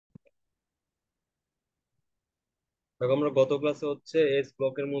দেখো আমরা গত ক্লাসে হচ্ছে এস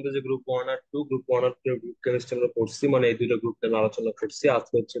ব্লকের মধ্যে যে গ্রুপ ওয়ান আর টু গ্রুপ কেমিস্ট্রি আমরা পড়ছি, মানে এই দুইটা গ্রুপ নিয়ে আলোচনা করছি।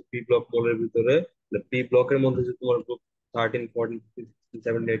 আজকে হচ্ছে পি ব্লক মোলের ভিতরে পি ব্লকের মধ্যে যে তোমার গ্রুপ 13, 14, 15, 16,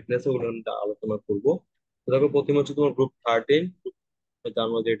 17, 18 আছে, ওগুলো আমরা আলোচনা করবো। তো দেখো প্রথমে হচ্ছে তোমার গ্রুপ 13।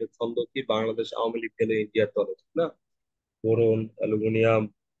 জানো যে এটা ছন্দ কি, বাংলাদেশ আওয়ামী লীগ গেলে ইন্ডিয়ার দলে, ঠিক না? বোরন, অ্যালুমিনিয়াম,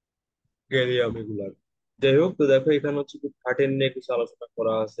 ক্যারিয়াম এগুলার। যাই হোক, তো দেখো এখানে হচ্ছে গ্রুপ 13 নিয়ে কিছু আলোচনা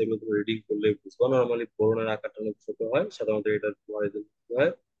করা আছে, এগুলো তুমি রিডিং করলে বুঝবো। নর্মালি বোরনের আকারটা অনেক ছোট হয়, সাধারণত এটা তোমার এই যে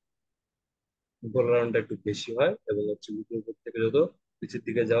হয় গোলারনটা একটু বেশি হয়, এবং হচ্ছে উপর উপর থেকে যত নিচের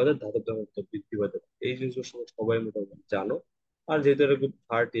দিকে যাওয়া যায় ধাতব ঘনত্ব বৃদ্ধি পায়। এই জিনিসগুলো সবাই মোটামুটি জানো। আর যেহেতু এটা গ্রুপ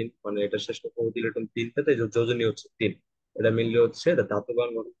 13, মানে এটা শেষ করতে ইলেকট্রন তিনটাতে, যোজনী হচ্ছে তিন। এটা মিললে হচ্ছে এটা ধাতবান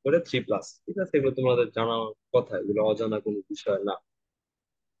গঠন করে 3+, ঠিক আছে? এগুলো তোমাদের জানা কথা, এগুলো অজানা কোনো বিষয় না।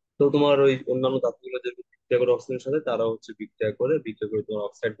 তো তোমার ওই অন্যান্য ধাতুগুলো যে বিক্রিয়া করে অক্সিজেনের সাথে, তারা হচ্ছে বিক্রিয়া করে তোমার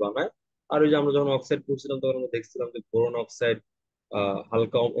অক্সাইড বানায়। আর ওই যে আমরা যখন অক্সাইড পড়ছিলাম তখন আমরা দেখছিলাম যে বোরন অক্সাইড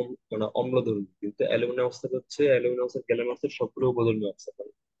হালকা মানে অম্লধর্মী, কিন্তু অ্যালুমিনিয়াম অক্সাইড, গ্যালিয়াম অক্সাইড সবগুলো উপধর্মী অক্সাইড।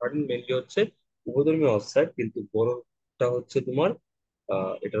 কার্বন মেনলি হচ্ছে উপধর্মী অক্সাইড, কিন্তু বোরনটা হচ্ছে তোমার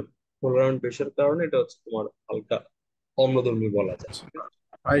এটার পোলারায়ন বেশির কারণে এটা হচ্ছে তোমার হালকা অম্লধর্মী বলা যায়, আচ্ছা ঠিক আছে?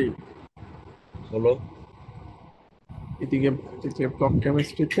 ভাই, বলো। এদিকে যে ব্লক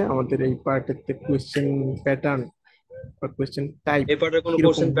কেমিস্ট্রিতে আমাদের এই পার্টের কোয়েশ্চেন প্যাটার্ন বা কোয়েশ্চেন টাইপ এই পার্টের কোনো কিরকম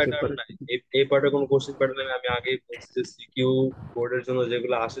কোশ্চেন হতে প্যাটার্ন পারে? নাই। এই পার্টে কোনো কোশ্চেন প্যাটার্ন নাই, আমি আগেই বলছি যে সিকিউ বোর্ডের জন্য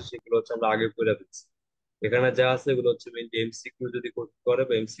যেগুলো আসে সেগুলো হচ্ছে আমরা আগে করে দিচ্ছি। এখানে যা আছে এগুলো হচ্ছে মেনলি এমসিকিউ যদি করতে পারে,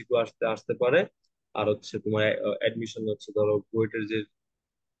 বা এমসিকিউ আসতে আসতে পারে। আর হচ্ছে তোমার অ্যাডমিশন হচ্ছে ধরো বুয়েটের যে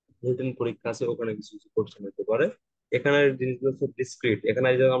রিটেন পরীক্ষা আছে, ওখানে কিছু কিছু কোশ্চেন হতে পারে। এখানে জিনিসগুলো হচ্ছে ডিসক্রিট। এখানে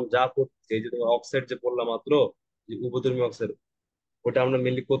এই যে আমরা যা পড়ছি, এই যে তোমার অক্সাইড যে বললাম মাত্র, যে উপধর্মী অক্সাইড, ওটা আমরা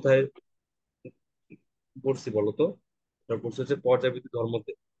মেনলি কোথায় পড়ছি বলো তো? এটা পড়ছে হচ্ছে পর্যায়বৃত্ত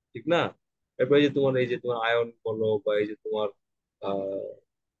ধর্মতে, ঠিক না? এরপর এই যে তোমার আয়ন বলো, বা এই যে তোমার আহ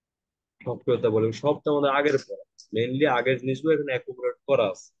সক্রিয়তা বলো, সব তো আমাদের আগের পড়া। মেইনলি আগের জিনিসগুলো এখানে অ্যাকুমুলেট করা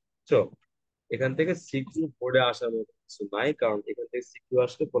আছে, বুঝছো? এখান থেকে সিকিউ বোর্ডে আসার মতো কিছু নাই, কারণ এখান থেকে সিকিউ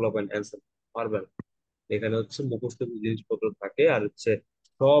আসলে পোলাপাইন অ্যান্সার পারবে না। এখানে হচ্ছে মুখস্থ জিনিসপত্র থাকে, আর হচ্ছে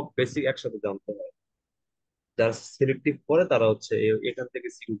সব বেসিক একসাথে জানতে হয়। যারা সিলেক্টিভ করে তারা হচ্ছে এখান থেকে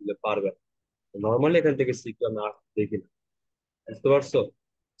সিকিউ দিতে পারবে না। নর্মালি এখান থেকে সিকিউ আমি আর দেখি না, বুঝতে পারছো?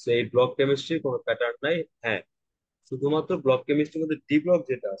 তো এই ব্লক কেমিস্ট্রির কোনো প্যাটার্ন নাই। হ্যাঁ, শুধুমাত্র ব্লক কেমিস্ট্রির মধ্যে ডি ব্লক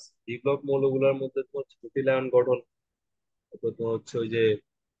যেটা আছে, ডি ব্লক মৌলগুলোর মধ্যে তোমার হচ্ছে জটিল আয়ন গঠন, তারপর তোমার হচ্ছে ওই যে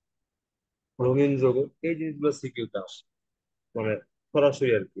রঙিন যৌগ, এই জিনিসগুলো সিকিউতে আসে। মানে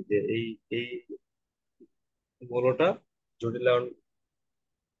সরাসরি আর কি, যে এই মৌলটা জটিল আয়ন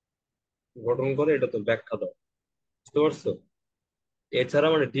গঠন করে, এটা তো ব্যাখ্যা দাও, বুঝতে পারছো? এছাড়া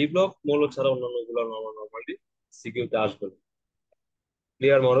মানে ডি ব্লক মৌল ছাড়া অন্যান্য গুলো নর্মালি সিকিউতে আসবে না।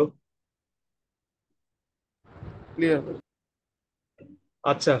 ক্লিয়ার মারো? ক্লিয়ার।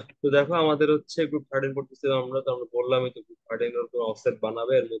 আচ্ছা, তো দেখো আমাদের হচ্ছে গ্রুপ 13 পড়তেছিলাম আমরা, তো আমরা বললামই তো গ্রুপ 13 এর কোনো অফসেট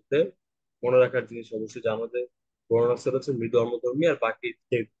বানাবে। এর মধ্যে মনে রাখার জিনিস অবশ্যই জানো যে বোরন অফসেট হচ্ছে মৃদু অম্লধর্মী, আর বাকি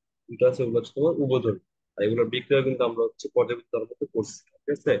যে দুটো আছে ওগুলো হচ্ছে তোমার উভধর্মী। আর এগুলোর বিক্রিয়া কিন্তু আমরা হচ্ছে পর্যাবৃত্ত ধর্মতে করছি, ঠিক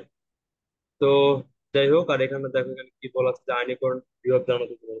আছে? তো যাই হোক, আর এখানে দেখো এখানে কি বলা আছে যে আয়নীকরণ বিভব জানো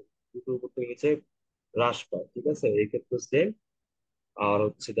তো তোমার দুটোর উপর থেকে নিচে হ্রাস পায়, ঠিক আছে? এই ক্ষেত্রে সেম। আর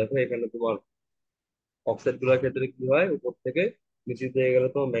হচ্ছে দেখো এখানে তোমার অক্সাইড গুলোর ক্ষেত্রে কি হয়, উপর থেকে নিচে দিয়ে গেলে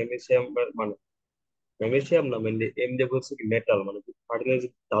তোমার ম্যাগনেসিয়াম, মানে ম্যাগনেসিয়াম না, মেনলি এম দিয়ে বলছে কি মেটাল, মানে ফার্টিলাইজার যে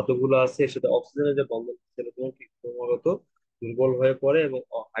ধাতুগুলো আছে সেটা অক্সিজেনের যে বন্ধন সেটা তোমার কি ক্রমাগত দুর্বল হয়ে পড়ে, এবং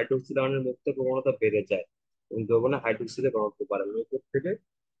হাইড্রোক্সিল আয়নের মুক্ত প্রবণতা বেড়ে যায়, এবং দ্রবণে হাইড্রোক্সিলের ঘনত্ব বাড়ে। মানে উপর থেকে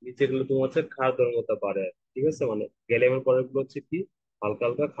নিচে গুলো তোমার হচ্ছে ক্ষার দ্রবণতা বাড়ে, ঠিক আছে? মানে গ্যালিয়ামের পরের গুলো হচ্ছে কি হালকা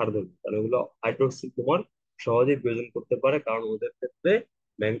হালকা ক্ষার দ্রবণ, মানে ওগুলো হাইড্রোক্সিল তোমার সহজেই বিয়োজন করতে পারে, কারণ ওদের ক্ষেত্রে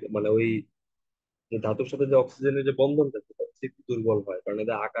মানে ওই যে ধাতুর সাথে যে অক্সিজেনের যে বন্ধনটা সেটা হচ্ছে একটু দুর্বল হয়, কারণ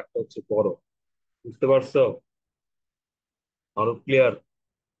এদের আকারটা হচ্ছে বড়, বুঝতে পারছো? আরো ক্লিয়ার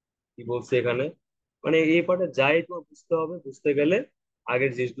কি বলছে এখানে? মানে এই পার্টে যাই তোমার বুঝতে হবে, বুঝতে গেলে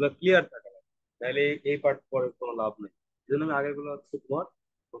আগের জিনিসগুলো ক্লিয়ার থাকা লাগবে, নাহলে এই পার্ট পরে কোনো লাভ নেই। এই জন্য আমি আগের গুলো হচ্ছে তোমার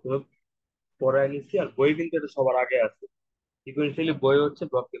প্রথমে পড়ায় নিচ্ছি। আর বই কিন্তু এটা সবার আগে আছে, সিকুয়েন্সিয়ালি বই হচ্ছে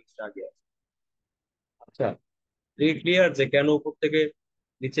ব্লক কেমিস্ট্রি আগে আছে। আচ্ছা, এই ক্লিয়ার যে কেন উপর থেকে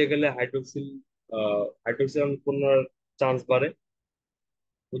নিচে গেলে হাইড্রোক্সিল উৎপন্নের চান্স বাড়ে?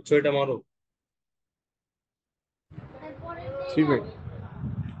 বুঝছো এটা মারো? জি ভাই,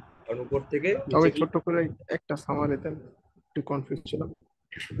 কারণ উপর থেকে তবে নিচে গেলে, ছোট্ট করে একটা সামারি দেন, একটু কনফিউজ ছিলাম।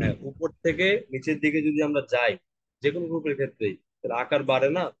 হ্যাঁ, উপর থেকে নিচের দিকে যদি আমরা যাই যে কোনো গ্রুপের ক্ষেত্রেই, তাহলে আকার বাড়ে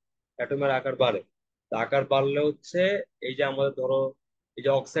না? অ্যাটমের আকার বাড়ে। তা আকার বাড়লে হচ্ছে এই যে আমাদের ধরো এই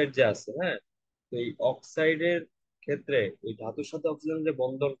যে অক্সাইড যে আছে, হ্যাঁ, তো এই অক্সাইডের ক্ষেত্রে ওই ধাতুর সাথে অক্সিজেনের যে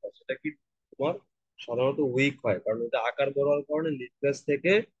বন্ধনটা সেটা কি তোমার সাধারণত উইক হয়, কারণ ওটা আকার বড় হওয়ার কারণে নিউক্লিয়াস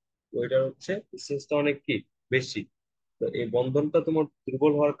থেকে ওইটার হচ্ছে ডিসটেন্সটা অনেক কি বেশি। তো এই বন্ধনটা তোমার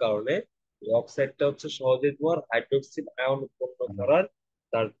দুর্বল হওয়ার কারণে অক্সাইডটা হচ্ছে সহজেই তোমার হাইড্রোক্সিল আয়ন উৎপন্ন করার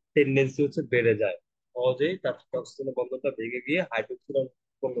তার টেন্ডেন্সি হচ্ছে বেড়ে যায়। সহজেই তার অক্সিজেনের বন্ধনটা ভেঙে গিয়ে হাইড্রোক্সিল আয়ন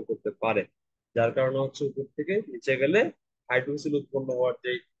উৎপন্ন করতে পারে, যার কারণে হচ্ছে উপর থেকে নিচে গেলে হাইড্রোক্সিল উৎপন্ন হওয়ার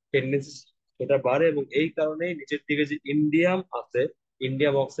যে টেন্ডেন্সি সেটা বাড়ে, এবং এই কারণেই নিচের দিকে যে ইন্ডিয়াম আছে,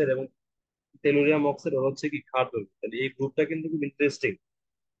 ইন্ডিয়াম অক্সাইড এবং টেলুরিয়াম অক্সাইড ওরা হচ্ছে কি ক্ষার দ্রবী। তাহলে এই গ্রুপটা কিন্তু খুব ইন্টারেস্টিং।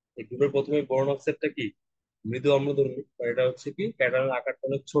 এই গ্রুপের প্রথমে বোরন অক্সাইডটা কি মৃদু অম্লধর্মী, এটা হচ্ছে কি প্যাটার্নের আকারটা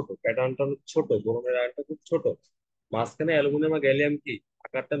অনেক ছোট, প্যাটার্নটা অনেক ছোট, বোরনের আকারটা খুব ছোট। মাঝখানে অ্যালুমিনিয়াম আর গ্যালিয়াম কি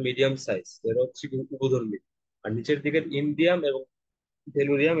আকারটা মিডিয়াম সাইজ, এরা হচ্ছে কি উপধর্মী। আর নিচের দিকের ইন্ডিয়াম এবং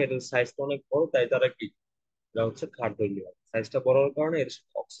টেলুরিয়াম এদের সাইজটা অনেক বড়, তাই তারা কি এরা হচ্ছে ক্ষারধর্মী হয়। সাইজটা বড় হওয়ার কারণে এর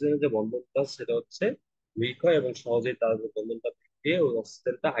সাথে অক্সিজেনের যে বন্ধনটা সেটা হচ্ছে উইক হয়, এবং সহজেই তারা যে বন্ধনটা ভেঙে ওই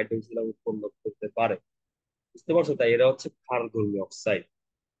অক্সিজেনটা হাইড্রোজেন উৎপন্ন করতে পারে। বুঝতে পারছো? তাই এরা হচ্ছে ক্ষারধর্মী অক্সাইড।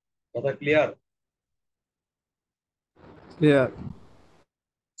 কথা ক্লিয়ার? ক্লিয়ার।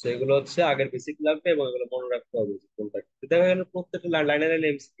 সেগুলো হচ্ছে আগের বেসিক লাগবে, এবং এগুলো মনে রাখতে হবে যে কোনটা কি। দেখা গেল প্রত্যেকটা লাইনে লাইনে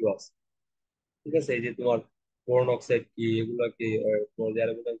এমসিকিউ আছে। ঠিক আছে, এই যে তোমার বোরন অক্সাইড কি, এগুলো কি তোমার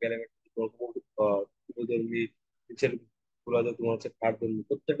অ্যালুমিনিয়াম গ্যালিয়াম উপধর্মী, নিচের গুলো যে তোমার হচ্ছে ক্ষারধর্মী,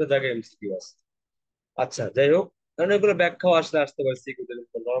 প্রত্যেকটা জায়গায় এমসিকিউ আছে। আচ্ছা, যাই হোক, কারণ এগুলো ব্যাখ্যাও আসলে আসতে পারে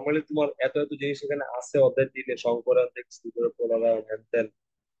সিকিউরিটি। নর্মালি তোমার এত এত জিনিস এখানে আছে অধ্যায় দিলে, সংকরণ থেকে শুরু করে পোলারায়ন হ্যান ত্যান,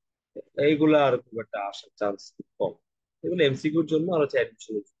 এইগুলো আর খুব একটা আসার চান্স খুব কম। এগুলো এমসিকিউর জন্য আর হচ্ছে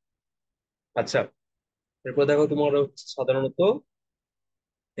অ্যাডমিশনের জন্য। আচ্ছা, এরপর দেখো তোমার হচ্ছে সাধারণত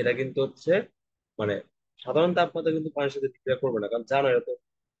এটা কিন্তু হচ্ছে মানে সাধারণ তাপমাত্রা কিন্তু পানির সাথে বিক্রিয়া করবে না, কারণ জানো এটা তো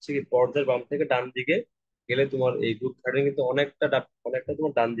হচ্ছে কি পর্যায়ের বাম থেকে ডান দিকে গেলে তোমার এই গ্রুপ থার্টিন কিন্তু অনেকটা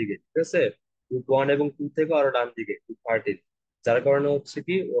তোমার ডান দিকে, ঠিক আছে। গ্রুপ ওয়ান এবং টু থেকে আরো ডান দিকে গ্রুপ থার্টিন, যার কারণে হচ্ছে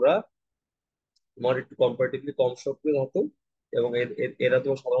কি ওরা তোমার একটু কম্পারেটিভলি কম সক্রিয় ধাতু, এবং এরা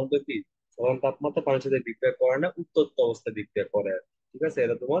তোমার সাধারণত কি সাধারণ তাপমাত্রা পানির সাথে বিক্রিয়া করে না, উত্তপ্ত অবস্থায় বিক্রিয়া করে আর কি। ঠিক আছে,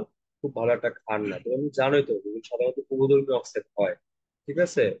 এরা তোমার খুব ভালো একটা ক্ষার না। তুমি জানোই তো এগুলো সাধারণত উপধর্মী অক্সাইড হয়। ঠিক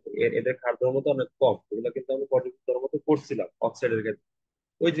আছে, এদের ক্ষার ধর্মতা অনেক কম, এগুলো কিন্তু আমি পর্যাপ্ত ধর্মতা পড়ছিলাম অক্সাইডের ক্ষেত্রে।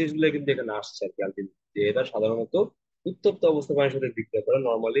 ওই জিনিসগুলো কিন্তু এখানে আসছে আর কি আলটিমেটলি, যে এরা সাধারণত উত্তপ্ত অবস্থা পানির সাথে বিক্রিয়া করে,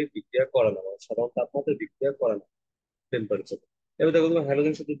 নর্মালি বিক্রিয়া করে না, মানে সাধারণ তাপমাত্রায় বিক্রিয়া করে না টেম্পারেচার। এবার দেখো তুমি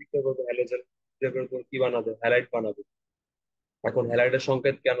হ্যালোজেন সাথে বিক্রিয়া করবে, হ্যালোজেন বিক্রিয়া করে তুমি কি বানাবে, হ্যালাইড বানাবে। এখন হ্যালাইডের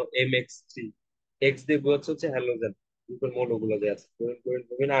সংকেত কেন MX3? এক্স দিয়ে বোঝাচ্ছে হচ্ছে হ্যালোজেন গ্রুপের মৌলগুলো যে আছে, ক্লোরিন ক্লোরিন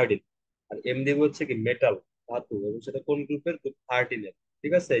ব্রোমিন আয়োডিন। আর এম দিয়ে বোঝাচ্ছে কি মেটাল, ধাতু, এবং সেটা কোন গ্রুপের? গ্রুপ 13 এর।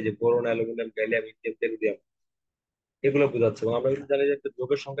 ঠিক আছে, এই যে boron, aluminium, gallium, indium, tellurium, এগুলো বোঝাচ্ছে। এবং আমরা কিন্তু জানি যে একটা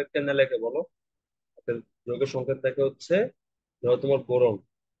যৌগের সংকেত কেন লেখে বলো? একটা যৌগের সংকেত দেখে হচ্ছে, ধরো তোমার বোরন,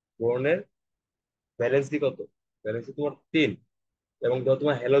 বোরনের ভ্যালেন্সি কত? ভ্যালেন্সি তোমার 3। এবং ধরো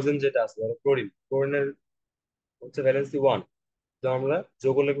তোমার হ্যালোজেন যেটা আছে, ধরো ক্লোরিন, ক্লোরিনের হচ্ছে ভ্যালেন্সি 1। তো আমরা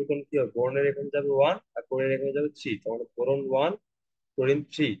যোগ করলে তখন কি হবে? বোরনের এখানে যাবে 1 আর ক্লোরিন এখানে যাবে 3, তার মানে বোরন 1 ক্লোরিন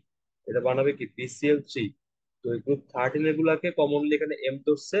 3, এটা বানাবে কি BCl3। তো এই গ্রুপ 13 এর গুলাকে কমনলি এখানে এম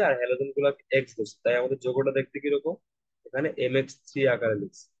ধরছে, আর হ্যালোজেন গুলাকে এক্স ধরছে, তাই আমাদের যোগটা দেখতে কিরকম এখানে MX3 আকারে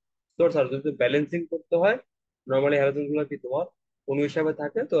লিখছে। তো স্যার যদি ব্যালেন্সিং করতে হয়, নর্মালি হ্যালোজেন গুলো কি তোমার অণু হিসাবে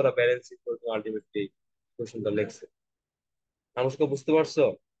থাকে, তো ওরা ব্যালেন্সিং করে আলটিমেটলি কোশ্চেনটা লিখছে। মানুষকে বুঝতে পারছো?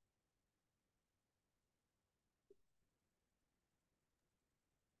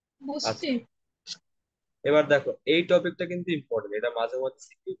 আচ্ছা, বুঝছি। এবার দেখো এই টপিকটা কিন্তু ইম্পর্টেন্ট, এটা মাঝে মাঝে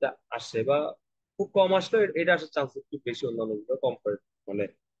সিকিউতে আসে, বা খুব কম আসলেও এটা আসার চান্স একটু বেশি অন্যান্য গুলো কম্পারেট, মানে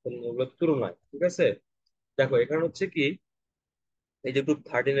অন্যগুলোর তুলনায়। ঠিক আছে, দেখো এখানে হচ্ছে কি এই যে গ্রুপ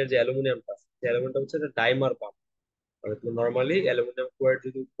 13 এর যে অ্যালুমিনিয়ামটা আছে, সেই অ্যালুমিনিয়ামটা হচ্ছে একটা ডাইমার বান্ড। মানে নর্মালি অ্যালুমিনিয়াম ক্লোরাইড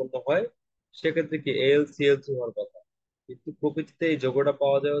যদি উৎপন্ন হয়, সেক্ষেত্রে কি AlCl3 হওয়ার কথা, কিন্তু প্রকৃতিতে এই যৌগটা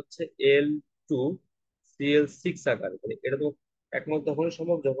পাওয়া যায় হচ্ছে Al2Cl6 আকারে। মানে এটা তো একমাত্র তখনই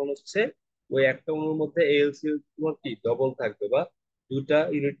সম্ভব যখন হচ্ছে ওই একটা অণুর মধ্যে AlCl তোমার কি ডবল থাকবে, বা দুটা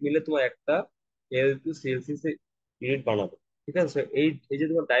ইউনিট মিলে তোমার একটা Al2Cl6 ইউনিট বানাবে। ঠিক আছে, এই এই যে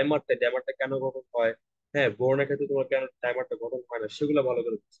তোমার ডাইমারটা কেন গঠন হয়, হ্যাঁ বোরনের ক্ষেত্রে তোমার কেন ডাইমারটা গঠন হয় না, সেগুলো ভালো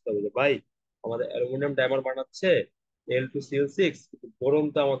করে বুঝতে হবে। যে ভাই আমাদের অ্যালুমিনিয়াম ডাইমার বানাচ্ছে L2Cl6, কিন্তু বোরন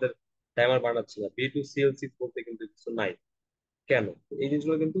তো আমাদের ডাইমার বানাচ্ছে না, B2Cl6 বলতে কিন্তু কিছু নাই। কেন? এই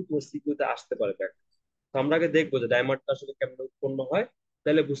জিনিসগুলো কিন্তু তোমার সিকিউতে আসতে পারে দেখ। তো আমরা আগে দেখবো যে ডাইমারটা আসলে কেমন উৎপন্ন হয়,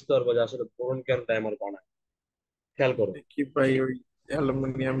 তাহলে বুঝতে পারবো যে আসলে বোরন কেন ডাইমার বানায়। খেয়াল করো। কি ভাই ওই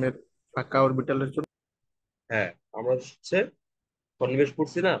অ্যালুমিনিয়ামের ফাঁকা অরবিটালের জন্য? হ্যাঁ, আমরা হচ্ছে সন্নিবেশ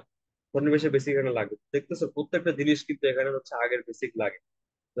পড়ছি না, সন্নিবেশে বেসিক এখানে লাগে, দেখতেছো প্রত্যেকটা জিনিস কিন্তু এখানে হচ্ছে আগের বেসিক লাগে।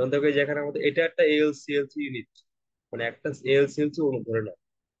 যেমন দেখো এই যে এখানে আমাদের এটা একটা AlCl3 ইউনিট, মানে একটা AlCl3 অণু ধরে নাও,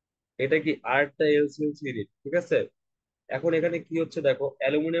 এটা কি আর একটা AlCl3 ইউনিট। ঠিক আছে, এখন এখানে কি হচ্ছে দেখো,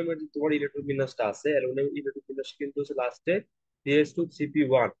 অ্যালুমিনিয়ামের যে তোমার ইলেকট্রন বিন্যাসটা আছে, অ্যালুমিনিয়াম ইলেকট্রন বিন্যাস কিন্তু হচ্ছে লাস্টে CH2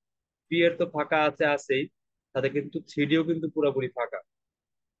 CP1, পি এর তো ফাঁকা আছে আছেই, সাথে কিন্তু থ্রিডিও কিন্তু পুরোপুরি ফাঁকা।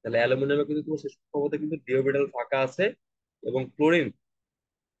 তাহলে অ্যালুমিনিয়ামে কিন্তু তোমার শেষ ক্ষমতা কিন্তু ডি অরবিটাল ফাঁকা আছে। এবং ক্লোরিন,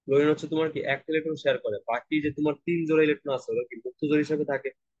 ক্লোরিন হচ্ছে তোমার কি একটা ইলেকট্রন শেয়ার করে, বাকি যে তোমার তিন জোড়া ইলেকট্রন আছে ওরা কি মুক্তজোড় হিসেবে থাকে।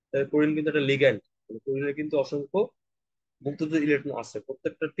 তাহলে ক্লোরিন কিন্তু একটা লিগ্যান্ড, ক্লোরিনের কিন্তু অসংখ্য মুক্তজোড় ইলেকট্রন আছে,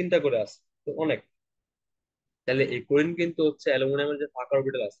 প্রত্যেকটা তিনটা করে আছে, তো অনেক। তাহলে এই ক্লোরিন কিন্তু হচ্ছে অ্যালুমিনিয়ামের যে ফাঁকা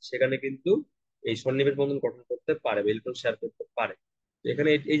অরবিটাল আছে সেখানে কিন্তু এই সন্নিবেশ বন্ধন গঠন করতে পারে বা ইলেকট্রন শেয়ার করতে পারে। তো এখানে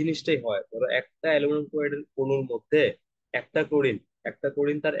এই জিনিসটাই হয়, ধরো একটা অ্যালুমিনিয়াম ক্লোরাইডের অণুর মধ্যে একটা ক্লোরিন, একটা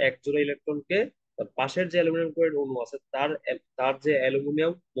ক্লোরিন তার এক জোড়া ইলেকট্রনকে তার পাশের যে অ্যালুমিনিয়াম ক্লোরাইড অণু আছে তার তার যে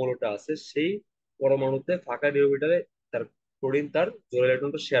অ্যালুমিনিয়াম মৌলটা আছে সেই পরমাণুতে ফাঁকা ডি অরবিটালে তার ক্লোরিন তার জোড়া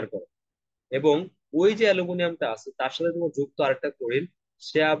ইলেকট্রনটা শেয়ার করে। এবং ওই যে অ্যালুমিনিয়ামটা আছে তার সাথে তোমার যুক্ত আরেকটা ক্লোরিন,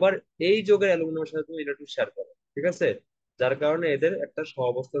 সে আবার এই যোগের অ্যালুমিনিয়ামের সাথে তুমি ইলেকট্রন শেয়ার করে, ঠিক আছে। যার কারণে এদের একটা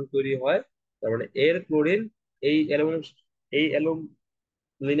সহাবস্থান তৈরি হয়। তার মানে এর ক্লোরিন এই অ্যালুমিনিয়াম, এই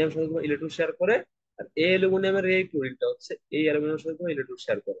অ্যালুমিনিয়ামের সাথে তোমার ইলেকট্রন শেয়ার করে, আর এই অ্যালুমিনিয়ামের এই ক্লোরিনটা হচ্ছে এই অ্যালুমিনিয়ামের সাথে তোমার ইলেকট্রন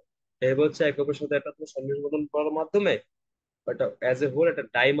শেয়ার করে। এভাবে হচ্ছে একে অপরের সাথে একটা তোমার সংযোজন করার মাধ্যমে একটা অ্যাজ এ হোল একটা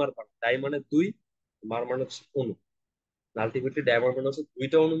ডাইমার বানায়। ডাই মানে দুই, মার মানে হচ্ছে অণু। আলটিমেটলি ডাইমার মানে হচ্ছে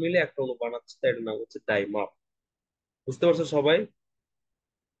দুইটা অণু মিলে একটা অণু বানাচ্ছে, তাই এটার নাম হচ্ছে ডাইমার। বুঝতে পারছো সবাই?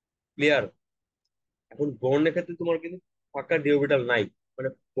 ক্লিয়ার? এখন বর্ণের ক্ষেত্রে তোমার কিন্তু ফাঁকা ডি অরবিটাল নাই, মানে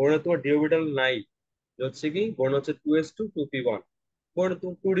বর্ণে তোমার ডি অরবিটাল নাই। এটা হচ্ছে কি, বর্ণ হচ্ছে 2s2 2p1। বর্ণে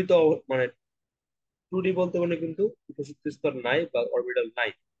তোমার 2d তো মানে 2d বলতে মানে কিন্তু উপযুক্ত স্তর নাই বা অরবিটাল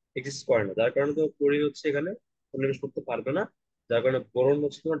নাই, এক্সিস্ট করে না। যার কারণে তোমার ক্লোরিন হচ্ছে এখানে সন্নিবেশ করতে পারবে না। যার কারণে বোরন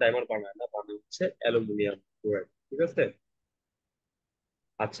হচ্ছে তোমার ডাইমার বানায় না, বানায় হচ্ছে অ্যালুমিনিয়াম ক্লোরাইড, ঠিক আছে।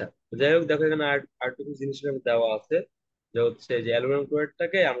 আচ্ছা, তো যাই হোক দেখো এখানে আরেকটু জিনিস এখানে দেওয়া আছে, যে হচ্ছে যে অ্যালুমিনিয়াম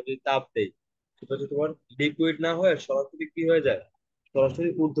ক্লোরাইডটাকে আমরা যদি তাপ দেই, সেটা হচ্ছে তোমার লিকুইড না হয়ে সরাসরি কি হয়ে যায়, সরাসরি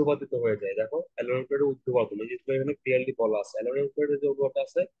ঊর্ধ্বপাতিত হয়ে যায়। দেখো অ্যালুমিনিয়াম ক্লোরাইড ঊর্ধ্বপাতন, এই জিনিসটা এখানে ক্লিয়ারলি বলা আছে। অ্যালুমিনিয়াম ক্লোরাইডের যে অনুপাত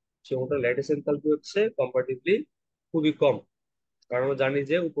আছে সে অনুপাত ল্যাটিস এনথালপি হচ্ছে কম্পারেটিভলি খুবই কম। কারণ আমরা জানি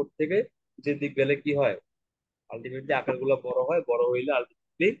যে উপর থেকে যে দিক গেলে কি হয়, আলটিমেটলি আকারগুলো বড় হয়, বড় হইলে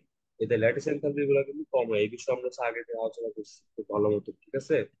আলটিমেটলি এদের ল্যাটিস এনথালপি গুলো কিন্তু কম হয়। এই বিষয়ে আমরা হচ্ছে আগে থেকে আলোচনা করছি খুব ভালো মতো, ঠিক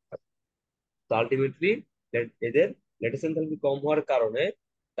আছে। তো আলটিমেটলি এদের ল্যাটিস এনথালপি কম হওয়ার কারণে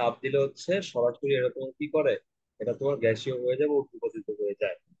তাপ দিলে হচ্ছে সরাসরি এটা তোমার কি করে, এটা তোমার গ্যাসীয় হয়ে যায় বা উত্তেজিত হয়ে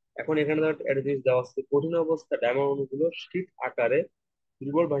যায়। এখন এখানে ধর একটা জিনিস দেওয়া আছে, কঠিন অবস্থা ডায়মন্ড অণুগুলো শীত আকারে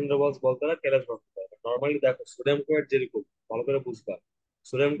দুর্বল ভ্যান ডার ওয়ালস বল দ্বারা কেরাস গঠন করে। নর্মালি দেখো সোডিয়াম ক্লোরাইড যেরকম, ভালো করে বুঝবা,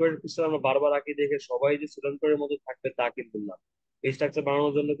 সোডিয়াম ক্লোরাইড ক্রিস্টাল আমরা বারবার আঁকি দেখে সবাই যে সোডিয়াম ক্লোরাইডের মধ্যে থাকবে তা কিন্তু না। এই স্ট্রাকচার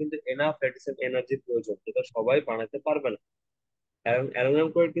বানানোর জন্য কিন্তু এনাফ ল্যাটিস এনার্জির প্রয়োজন, যেটা সবাই বানাতে পারবে না। অ্যালুমিনিয়াম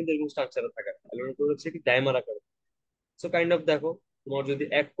ক্লোরাইড কিন্তু এরকম স্ট্রাকচারে থাকে না। অ্যালুমিনিয়াম ক্লোরাইড হচ্ছে কি ডাইমার আকারে। সো কাইন্ড অফ দেখো, তোমার যদি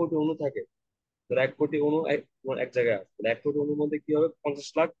 1 কোটি অণু থাকে, ধর 1 কোটি অণু তোমার এক জায়গায় আছে, তাহলে 1 কোটি অণুর মধ্যে কি হবে, 50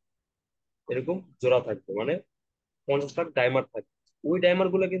 লাখ এরকম জোড়া থাকবে, মানে 50 লাখ ডাইমার থাকবে। ওই ডাইমার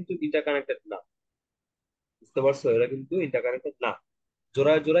গুলো কিন্তু ইন্টারকানেক্টেড না। বুঝতে পারছো? এরা কিন্তু ইন্টারকানেক্টেড না,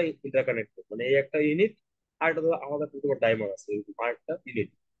 জোড়ায় জোড়ায় ইন্টারকানেক্টেড, মানে এই একটা ইউনিট আর একটা ধরো আলাদা করে তোমার ডাইমার আছে এরকম আরেকটা ইউনিট,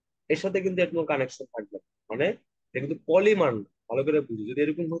 এর সাথে কিন্তু এর কোনো কানেকশন থাকবে না। মানে এটা কিন্তু পলিমার না। ভালো করে বুঝি, যদি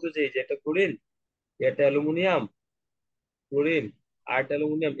এরকম হতো যে এই যে একটা ক্লোরিন, একটা অ্যালুমিনিয়াম, ক্লোরিন আর একটা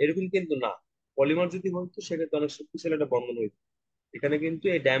অ্যালুমিনিয়াম, এরকম কিন্তু না। পলিমার যদি হতো সেক্ষেত্রে অনেক শক্তিশালী একটা বন্ধন হইতো। এখানে কিন্তু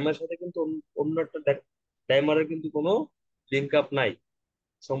এই ডাইমারের সাথে কিন্তু অন্য একটা ডাইমারের কিন্তু কোনো লিঙ্ক আপ নাই,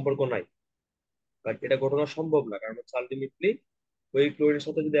 সম্পর্ক নাই। বাট এটা ঘটনা সম্ভব না, কারণ হচ্ছে আলটিমেটলি ওই ক্লোরিনের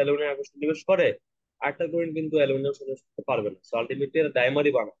সাথে যদি অ্যালুমিনিয়াম আকর্ষণ নিবেশ করে, আরেকটা ক্লোরিন কিন্তু অ্যালুমিনিয়াম সন্নিবেশ করতে পারবে না। সো আলটিমেটলি এটা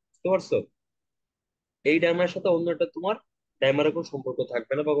ডাইমারই বানায়। বুঝতে পারছো? এই ডাইমারের সাথে অন্য একটা তোমার ডাইমারের কোনো সম্পর্ক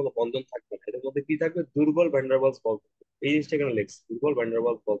থাকবে না বা কোনো বন্ধন থাকবে না। এদের মধ্যে কি থাকবে, দুর্বল ভ্যান্ডারবালস বল থাকবে। এই জিনিসটা এখানে লেখছে, দুর্বল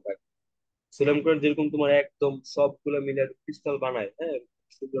ভ্যান্ডারবালস বল থাকবে। সোডিয়াম ক্লোরাইড যেরকম তোমার একদম সবগুলো মিলে ক্রিস্টাল বানায়, হ্যাঁ,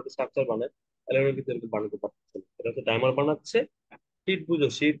 সুন্দর একটা স্ট্রাকচার বানায়, অ্যালুমিনিয়াম কিন্তু এরকম বানাতে পারছে না। এটা হচ্ছে ডাইমার বানাচ্ছে। শীট বুঝো,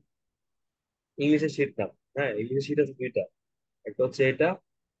 শীট, ইংলিশে শীট না, হ্যাঁ ইংলিশে শীট আছে দুইটা, একটা হচ্ছে এটা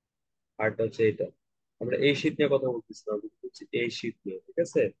আরটা হচ্ছে এটা। আমরা এই শীট নিয়ে কথা বলতেছি না, আমরা বলছি এই শীট নিয়ে, ঠিক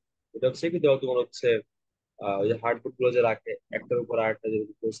আছে। এটা হচ্ছে কি, ধরো তোমার হচ্ছে ওই যে হার্ডবোর্ড গুলো যে রাখে একটার উপর আরেকটা,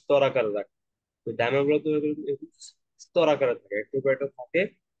 যেরকম স্তর আকারে রাখে, তো ডায়মন্ড গুলো তো এরকম স্তর আকারে থাকে, একটার উপর একটা থাকে।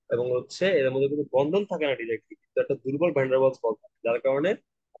 এবং হচ্ছে এর মধ্যে কোনো বন্ধন থাকে না ডিরেক্টলি, কিন্তু একটা দুর্বল ভ্যান্ডারওয়ালস বল থাকে, যার কারণে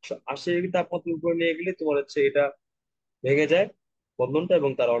 180 ডিগ্রি তাপমাত্রার উপরে নিয়ে গেলে তোমার হচ্ছে এটা ভেঙে যায় বন্ধনটা,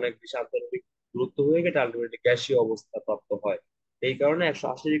 এবং তারা অনেক বেশি আন্তর্জাতিক দূরত্ব হয়ে গেলে আলটিমেটলি গ্যাসীয় অবস্থা প্রাপ্ত হয়। এই কারণে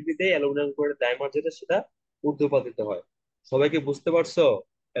 180 ডিগ্রিতে অ্যালুমিনিয়াম ক্লোরাইড ডাইমার যেটা সেটা ঊর্ধ্বপাতিত হয়। সবাইকে বুঝতে পারছো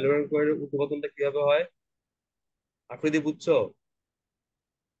অ্যালুমিনিয়াম ক্লোরাইডের ঊর্ধ্বপাতনটা কিভাবে হয়? আকৃতি বুঝছো?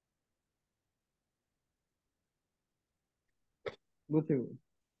 বুঝছি।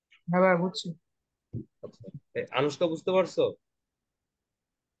 হ্যাঁ ভাই বুঝছি। আচ্ছা, আনুষ্কা বুঝতে পারছো?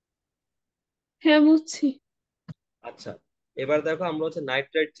 হ্যাঁ, বুঝছি। আচ্ছা, এবার দেখো আমরা হচ্ছে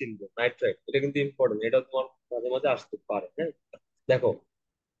নাইট্রাইট চিনবো। নাইট্রাইট এটা কিন্তু ইম্পর্টেন্ট, এটা তোমার মাঝে মাঝে আসতে পারে, হ্যাঁ। দেখো,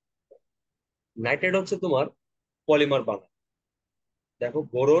 নাইট্রাইট হচ্ছে তোমার পলিমার বানায়। দেখো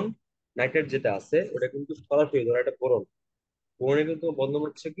বোরন নাইট্রাইট যেটা আছে ওটা কিন্তু সরাসরি ধরো একটা বোরন। বোরনের কিন্তু বন্ধন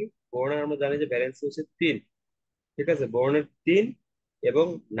হচ্ছে কি, বোরনের আমরা জানি যে ভ্যালেন্স হচ্ছে 3, ঠিক আছে? বোরনের 3, এবং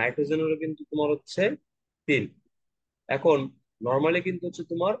নাইট্রোজেনেরও কিন্তু তোমার হচ্ছে 3। এখন নর্মালি কিন্তু হচ্ছে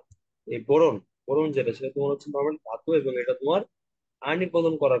তোমার এই বোরন, বোরন যেটা সেটা তোমার হচ্ছে নর্মাল ধাতু, এবং এটা তোমার আয়নিক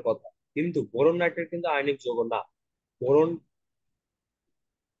বন্ধন করার কথা। কিন্তু বোরন নাইট্রেট কিন্তু আয়নিক যৌগ না। বোরন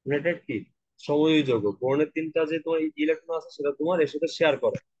নাইট্রেট কি সমযোজী যৌগ। বোরনের 3টা যে তোমার ইলেকট্রন আছে সেটা তোমার এর সাথে শেয়ার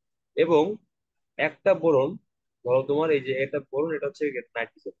করে। এবং একটা বোরন, ধরো তোমার এই যে এটা বোরন, এটা হচ্ছে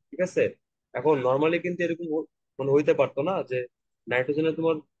নাইট্রোজেন, ঠিক আছে? এখন নর্মালি কিন্তু এরকম মানে হইতে পারতো না যে নাইট্রোজেনের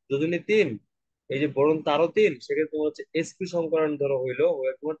তোমার যোজনী 3, এই যে বোরন তারও 3, সেক্ষেত্রে তোমার হচ্ছে এসপি সংকরণ ধরো হইলো,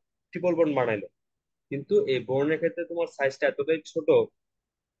 হয়ে তোমার ট্রিপল বন্ড বানাইলো। কিন্তু এই বোরনের ক্ষেত্রে তোমার সাইজটা এতটাই ছোট,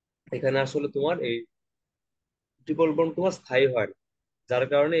 এখানে আসলে তোমার এই ট্রিপল বন্ড তোমার স্থায়ী হয় না। যার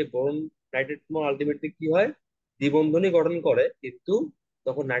কারণে এই বোরন নাইট্রেট তোমার আলটিমেটলি কি হয়, দ্বিবন্ধনই গঠন করে, কিন্তু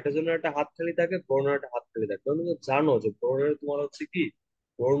তখন নাইট্রোজেনের একটা হাত খালি থাকে, বোরনের একটা হাত খালি থাকে। তুমি তো জানো যে বোরনের তোমার হচ্ছে কি,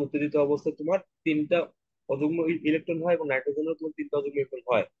 বোরন উত্তেজিত অবস্থায় তোমার 3টা অযুগ্ম ইলেকট্রন হয়, এবং নাইট্রোজেনের তোমার 3টা অযুগ্ম ইলেকট্রন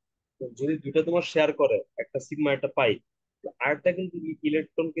হয়। তো যদি দুইটা তোমার শেয়ার করে, একটা সিগমা একটা পাই, আরেকটা কিন্তু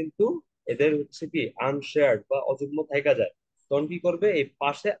ইলেকট্রন কিন্তু এদের হচ্ছে কি আনশেয়ার্ড বা অযুগ্ম থাইকা যায়, তখন কি করবে, এই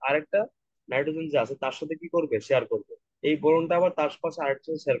পাশে আরেকটা নাইট্রোজেন যে আছে তার সাথে কি করবে, শেয়ার করবে। এই বোরনটা আবার তার পাশে আরেকটা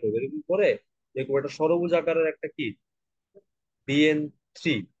শেয়ার করবে, এরকম করে দেখবো একটা ষড়ভুজ আকারের একটা কি BN3,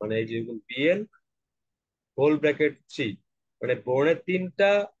 মানে এই যে বিএন হোল ব্র্যাকেট 3, মানে বোরনের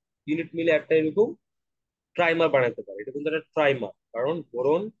 3টা ইউনিট মিলে একটা এরকম ট্রাইমার বানাতে পারে। এটা কিন্তু একটা ট্রাইমার, কারণ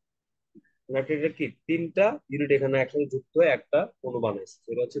বোরন নাইট্রেটের কি 3টা ইউনিট এখানে একসাথে যুক্ত হয়ে একটা অণু বানাইছে,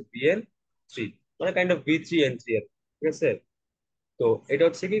 সেটা হচ্ছে BN3, মানে কাইন্ড অফ B3N3 আর কি, ঠিক আছে? তো এটা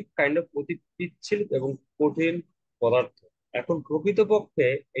হচ্ছে কি কাইন্ড অফ অতি পিচ্ছিল এবং কঠিন পদার্থ। এখন প্রকৃতপক্ষে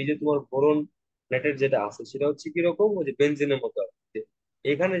এই যে তোমার বোরন নাইট্রেট যেটা আছে সেটা হচ্ছে কি রকম, ওই যে বেনজিনের মতো আর কি।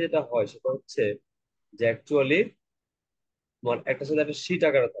 এখানে যেটা হয় সেটা হচ্ছে যে অ্যাকচুয়ালি তোমার একটা সাথে একটা শীট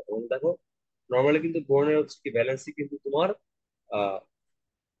আকারে থাকে। মানে দেখো, নর্মালি কিন্তু বোরনের হচ্ছে কি ভ্যালেন্সি কিন্তু তোমার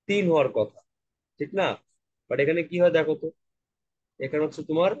 3 হওয়ার কথা, ঠিক না? বাট এখানে কি হয় দেখো তো, এখানে হচ্ছে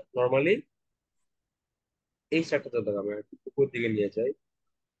তোমার নর্মালি এই চারটা দেখো, আমি একটু উপর দিকে নিয়ে যাই,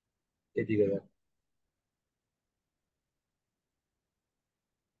 এদিকে দেখো।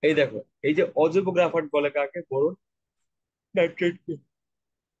 এই দেখো, এই যে অজৈব গ্রাফাইট বলে কাকে, বোরন নাইট্রেট,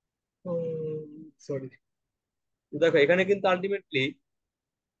 সরি। দেখো এখানে কিন্তু আলটিমেটলি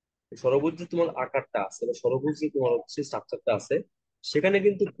ষড়ভুজ যে তোমার আকারটা আছে বা ষড়ভুজ যে তোমার হচ্ছে স্ট্রাকচারটা আছে, সেখানে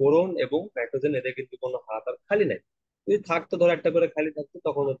কিন্তু বোরন এবং নাইট্রোজেন এদের কিন্তু কোনো হাত আর খালি নাই। যদি থাকতো ধরো একটা করে খালি থাকতো,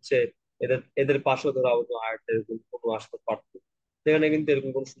 তখন হচ্ছে এদের এদের পাশেও ধরো আবার আরেকটা এরকম কোনো আসতে পারতো। সেখানে কিন্তু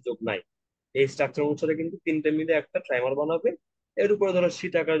এরকম কোনো সুযোগ নাই। এই স্ট্রাকচার অনুসারে কিন্তু 3টে মিলে একটা ট্রাইমার বানাবে। এর উপরে ধরো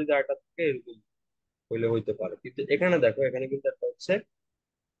শীট আকার যদি আরেকটা থাকে, এরকম হইলে হইতে পারে। কিন্তু এখানে দেখো, এখানে কিন্তু একটা হচ্ছে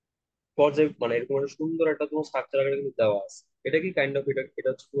পর্যায়, মানে এরকম একটা সুন্দর একটা তোমার স্ট্রাকচার আকারে কিন্তু দেওয়া আছে। এটা কি কাইন্ড অফ, এটা এটা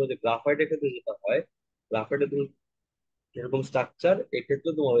হচ্ছে তোমার যে গ্রাফাইটের ক্ষেত্রে যেটা হয়, গ্রাফাইটে তুমি এরকম স্ট্রাকচার,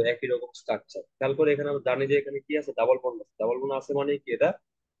 এক্ষেত্রে তোমার ওই একই রকম স্ট্রাকচার। খেয়াল করে এখানে আমরা জানি যে এখানে কি আছে, ডাবল বন্ড আছে। ডাবল বন্ড আছে মানে কি, এটা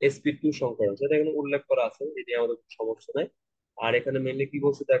sp2 সংকরণ, সেটা এখানে উল্লেখ করা আছে, এটি আমাদের কোনো সমস্যা নাই। আর এখানে মেনলি কি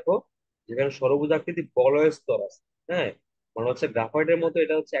বলছে দেখো, যেখানে সরবুজ আকৃতি বলয় স্তর আছে, হ্যাঁ, মানে হচ্ছে গ্রাফাইটের মতো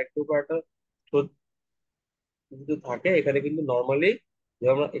এটা হচ্ছে এক প্রকার একটা কিন্তু থাকে। এখানে কিন্তু নর্মালি যে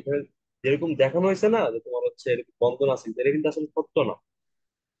আমরা এখানে যেরকম দেখানো হয়েছে না, যে তোমার হচ্ছে এরকম বন্ধন আছে, এটা কিন্তু আসলে সত্য না।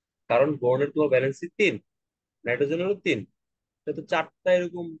 কারণ বোরনের তোমার ব্যালেন্সই 3, নাইট্রোজেনেরও 3, এটা তো 4টা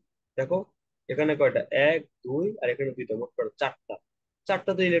এরকম। দেখো এখানে কয়টা, 1 2, আর এখানে 2টা, মোট কয়টা, 4টা।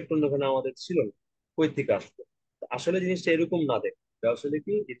 4টা তো ইলেকট্রন ওখানে আমাদের ছিল না, কই থেকে আসলো? তো আসলে জিনিসটা এরকম না, দেখ আসলে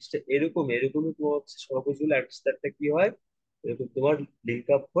কি জিনিসটা এরকম, এরকমই তোমার হচ্ছে সর্বজুল একটা সাথে একটা কি হয়, এরকম তোমার লিঙ্ক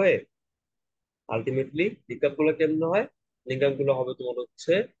আপ হয়ে আলটিমেটলি লিঙ্ক আপ গুলো কেমন হয়, লিঙ্ক আপ গুলো হবে তোমার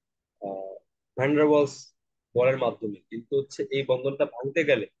হচ্ছে ভ্যান্ডারওয়ালস বলের মাধ্যমে। কিন্তু হচ্ছে এই বন্ধনটা ভাঙতে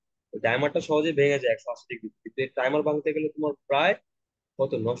গেলে ডায়মারটা সহজে ভেঙে যায় 180 ডিগ্রি, কিন্তু এই টাইমার ভাঙতে গেলে তোমার প্রায়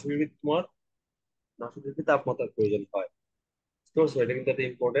কত, 900 ডিগ্রি তোমার, 900 ডিগ্রি তাপমাত্রার প্রয়োজন হয়। তো এটা কিন্তু একটা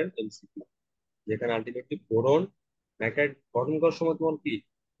ইম্পর্টেন্ট এমসিকিউ, যেখানে আলটিমেটলি বোরন নাইট্রাইট গঠন করার সময় তোমার কি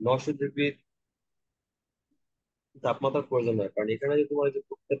 900 ডিগ্রি তাপমাত্রার প্রয়োজন হয়। কারণ এখানে যে তোমার যে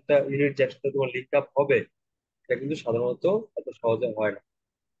প্রত্যেকটা ইউনিট যে একসাথে তোমার লিঙ্ক আপ হবে, এটা কিন্তু সাধারণত এত সহজে হয় না,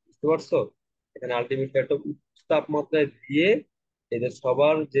 বুঝতে পারছো? এখানে আলটিমেটলি একটা উচ্চ তাপমাত্রায় দিয়ে এদের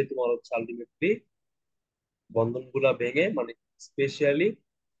সবার যে তোমার হচ্ছে আলটিমেটলি বন্ধন গুলা ভেঙে, মানে স্পেশালি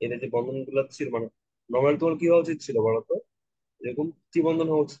এদের যে বন্ধন গুলা ছিল, মানে নর্মালি তোমার কি হওয়া উচিত ছিল বলতো, এরকম ত্রিবন্ধন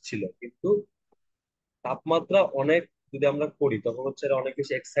হওয়া উচিত ছিল, কিন্তু তাপমাত্রা অনেক যদি আমরা করি তখন হচ্ছে এরা অনেক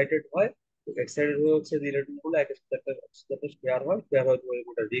বেশি এক্সাইটেড হয়। এক্সাইটেড হয়ে হচ্ছে যে ইলেকট্রন গুলো একের সাথে একটা শেয়ার হয়, শেয়ার হয় তোমার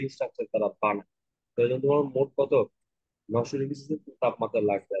একটা রিং স্ট্রাকচার তারা বানায়। তো এই জন্য তোমার মোট কত 900 ডিগ্রি সেলসিয়াস তাপমাত্রা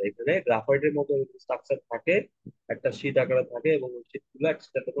লাগবে। আর এখানে গ্রাফাইটের মতো স্ট্রাকচার থাকে, একটা শীট আকারে থাকে, এবং ওই শীট গুলো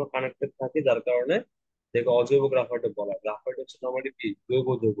একসাথে তোমার কানেক্টেড থাকে, যার কারণে দেখো অজৈব গ্রাফাইট বলা হয়। গ্রাফাইট হচ্ছে নর্মালি কি জৈব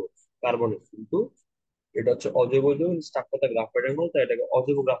যৌগ, কার্বনের, কিন্তু এটা হচ্ছে অজৈব যৌগ, স্ট্রাকচারটা গ্রাফাইটের মতো, তাই এটাকে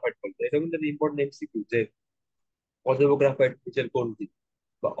অজৈব গ্রাফাইট বলতে। এটা কিন্তু ইম্পর্টেন্ট এমসিকিউ যে অজৈব গ্রাফাইট নিচের কোনটি,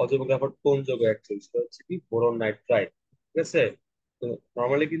 বা অজৈব গ্রাফাইট কোন যৌগ অ্যাকচুয়ালি, সেটা হচ্ছে কি বোরন নাইট্রাইড। ঠিক আছে? তো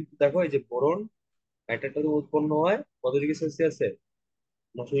নর্মালি কিন্তু দেখো এই যে বোরন নাইট্রাইডটা তো উৎপন্ন হয় কত ডিগ্রি সেলসিয়াসে,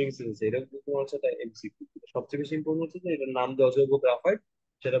 900 ডিগ্রি সেলসিয়াস। এটা কিন্তু তোমার হচ্ছে একটা এমসিকিউ। সবচেয়ে বেশি ইম্পর্টেন্ট হচ্ছে যে এটার নাম যে অজৈব গ্রাফাইট,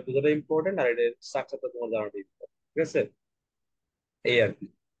 সেটা বোঝাটা ইম্পর্টেন্ট, আর এটার স্ট্রাকচারটা তোমার জানাটা ইম্পর্টেন্ট। ঠিক আছে? এই আর কি।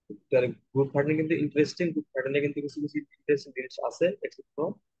 গ্রুপ ফার্টিং কিন্তু ইন্টারেস্টিং, গ্রুপ ফার্টিং কিন্তু কিছু কিছু ইন্টারেস্টিং জিনিস আছে except for,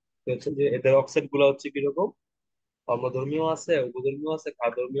 তো হচ্ছে যে এদের অক্সাইড গুলো হচ্ছে কিরকম, ধর্মীয় আছে, উপধর্মীয় আছে,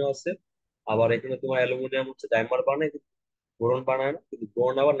 ক্ষারধর্মীয় আছে। আবার এখানে তোমার অ্যালুমিনিয়াম হচ্ছে ডাইমার বানায়, কিন্তু বোরন বানায় না। কিন্তু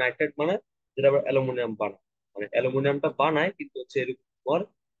বোরন আবার নাইট্রেট বানায়, যেটা আবার অ্যালুমিনিয়াম বানায়। মানে অ্যালুমিনিয়ামটা বানায় কিন্তু হচ্ছে এরকম তোমার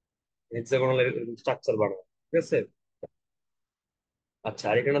হেক্সাগোনাল স্ট্রাকচার বানায়। ঠিক আছে? আচ্ছা,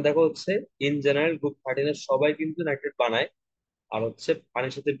 আর এখানে দেখো হচ্ছে ইন জেনারেল গ্রুপ 13 সবাই কিন্তু নাইট্রেট বানায়, আর হচ্ছে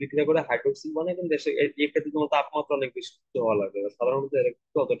পানির সাথে বিক্রিয়া করে হাইড্রোক্সিল বানায়। কিন্তু এই ক্ষেত্রে তোমার তাপমাত্রা অনেক বেশি উচ্চ হওয়া লাগে। আর সাধারণত এরা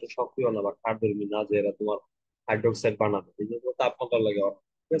কিন্তু অতটা সক্রিয় না বা কার্যকরী না যে এরা তোমার হাইড্রোক্সাইড বানাবে, এই জন্য তাপমাত্রা লাগে অনেক।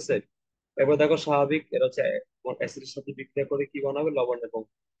 ঠিক আছে? এবার দেখো স্বাভাবিক এরা হচ্ছে তোমার অ্যাসিডের সাথে বিক্রিয়া করে কি বানাবে, লবণ এবং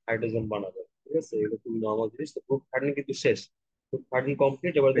হাইড্রোজেন বানাবে। ঠিক আছে? এগুলো খুবই নর্মাল জিনিস। তো গ্রুপ 13 কিন্তু শেষ, গ্রুপ 13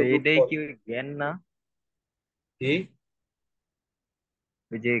 কমপ্লিট। এবার তো তো গ্রুপ এটাই 4 কি ওই জ্ঞান না? কি?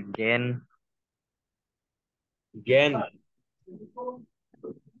 ওই যে জ্ঞান, জ্ঞান?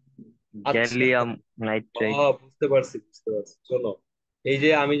 আচ্ছা, গ্যালিয়াম নাইট্রাইড। বুঝতে পারছি বুঝতে পারছি, শোনো। এই যে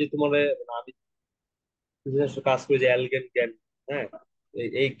আমি যে তোমার আমি নিজস্ব কাজ করি যে অ্যালগেন জ্ঞান, হ্যাঁ,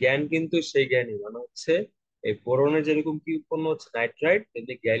 এই জ্ঞান কিন্তু সেই জ্ঞানই, মানে হচ্ছে এই বোরনের যেরকম কি উৎপন্ন হচ্ছে নাইট্রাইট,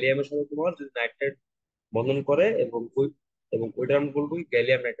 তেমনি গ্যালিয়ামের সাথে তোমার যদি নাইট্রাইট বন্ধন করে, এবং ওইটা আমি বলবো কি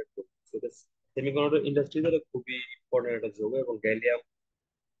গ্যালিয়াম নাইট্রাইট বলবো। সেটা সেমিকন্ডাক্টর ইন্ডাস্ট্রিতে খুবই ইম্পর্টেন্ট একটা যৌগ। এবং গ্যালিয়াম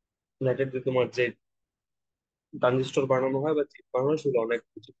নাইট্রাইট দিয়ে তোমার যে ট্রানজিস্টর বানানো হয় বা চিপ বানানো হয়, সেগুলো অনেক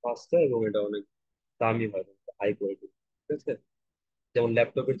কিছু ফাস্ট হয় এবং এটা অনেক দামি হয়, হাই কোয়ালিটি। ঠিক আছে? যেমন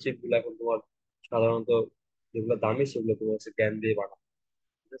ল্যাপটপের চিপ গুলো এখন তোমার সাধারণত যেগুলো দামি সেগুলো তোমার হচ্ছে জ্ঞান দিয়ে বানানো।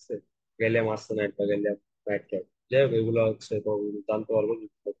 ঠিক আছে? গ্যালিয়াম আর্সেনাইড বা গ্যালিয়াম নাইট্রাইট, যাই হোক এগুলো হচ্ছে তো জানতে পারবো যদি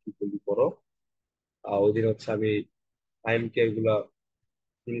তোমরা কি বলি করো। ওই দিন হচ্ছে আমি আইএমকে এগুলা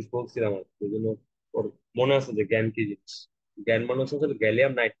জিনিস বলছিলাম আর কি। ওই জন্য ওর মনে আছে যে জ্ঞান কি জিনিস। জ্ঞান মানে হচ্ছে আসলে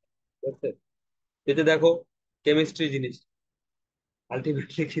গ্যালিয়াম নাইট্রাইট। ঠিক আছে? এতে দেখো কেমিস্ট্রি জিনিস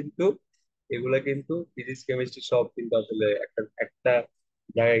আলটিমেটলি কিন্তু এগুলা কিন্তু ফিজিক্স কেমিস্ট্রি সব কিন্তু আসলে একটা একটা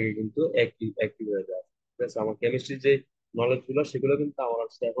জায়গায় গিয়ে কিন্তু একই একই হয়ে যায়। ঠিক আছে? আমার কেমিস্ট্রির যে নলেজ গুলো সেগুলো কিন্তু আমার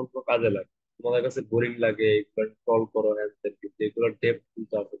কাছে এখন পুরো কাজে লাগে। তোমাদের কাছে বোরিং লাগে এগুলো সলভ করো হ্যান ত্যান, কিন্তু এগুলো ডেপথ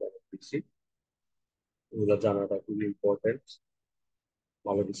কিন্তু আসলে অনেক বেশি। এগুলো জানাটা খুবই ইম্পর্টেন্ট,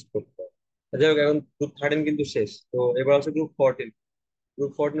 ভালো কিছু করতে হবে। যাই হোক, এখন গ্রুপ 13 কিন্তু শেষ, তো এবার হচ্ছে গ্রুপ 14।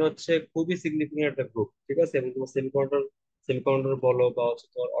 গ্রুপ 14 হচ্ছে খুবই সিগনিফিকেন্ট একটা গ্রুপ। ঠিক আছে? এবং তোমার সেমিকন্ডাক্টর বলো বা হচ্ছে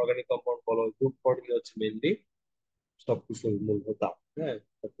তোমার অর্গানিক কম্পাউন্ড বলো, গ্রুপ 14 হচ্ছে মেইনলি সবকিছুর মূল হোতা। হ্যাঁ,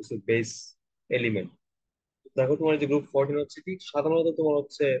 সবকিছুর বেস এলিমেন্ট। দেখো তোমার যে গ্রুপ 14 হচ্ছে কি সাধারণত তোমার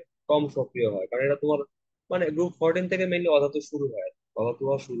হচ্ছে কম সক্রিয় হয়, কারণ এটা তোমার মানে গ্রুপ 14 থেকে মেইনলি অধাতু শুরু হয়, অধাতু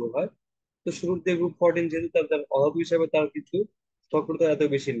হওয়া শুরু হয়। তো শুরুর দিকে গ্রুপ 14 যেহেতু তার অধাতু হিসেবে তার কিছু সক্রিয়তা এত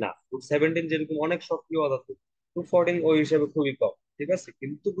বেশি না। গ্রুপ 17 যেরকম অনেক সক্রিয় অধাতু, গ্রুপ 14 ওই হিসেবে খুবই কম। ঠিক আছে?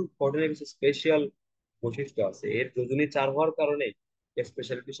 কিন্তু গ্রুপ 14 এর কিছু স্পেশাল বৈশিষ্ট্য আছে। এর যোজনী 4 হওয়ার কারণে এর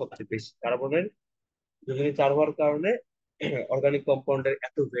স্পেশালিটি সবচেয়ে বেশি। কার্বনের যোজনী 4 হওয়ার কারণে অর্গানিক কম্পাউন্ডের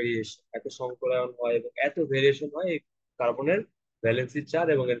এত ভেরিয়েশন, এত সংকরায়ন হয় এবং এত ভেরিয়েশন হয় এই কার্বনের ভ্যালেন্সি 4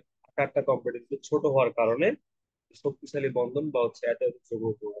 এবং এর আকারটা কম্পারেটিভলি ছোট হওয়ার কারণে শক্তিশালী বন্ধন বা হচ্ছে এত যৌগ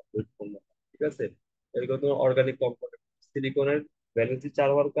উৎপন্ন হয়। ঠিক আছে? এরকম তোমার অর্গানিক কম্পাউন্ড সিলিকনের ভ্যালেন্সি 4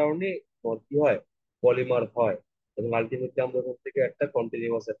 হওয়ার কারণে তোমার কি হয়, পলিমার হয়, এবং আলটিমেটলি আমরা ওখান থেকে একটা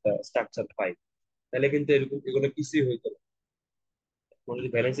কন্টিনিউয়াস একটা স্ট্রাকচার পাই। তাহলে কিন্তু এরকম এগুলো কিছুই হইতো না। তোমার যদি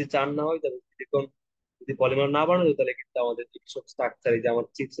ভ্যালেন্সি 4 না হয়, তাহলে সিলিকন যদি পলিমার না বানাতো, তাহলে কিন্তু আমাদের যেসব স্ট্রাকচার, এই যে আমার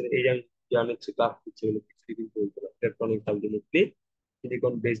চিপসের এই যে আমি ক্লাস দিচ্ছি, এগুলো কিছুই কিন্তু হইতো না। ইলেকট্রনিক্স আলটিমেটলি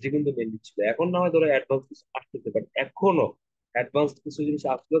সিলিকন বেসডই কিন্তু মেনলি ছিল। এখন না হয় ধরো অ্যাডভান্স কিছু আসতেছে, বাট এখনো অ্যাডভান্স কিছু জিনিস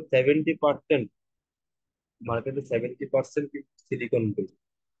আসলে 70%, মার্কেটে 70% কিন্তু সিলিকন বেসড,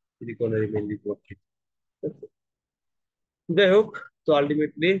 সিলিকনের মেনলি প্রোডাক্ট। যাই হোক, তো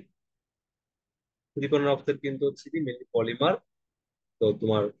আলটিমেটলি সিলিকনের অফসেট কিন্তু হচ্ছে কি মেনলি পলিমার। তো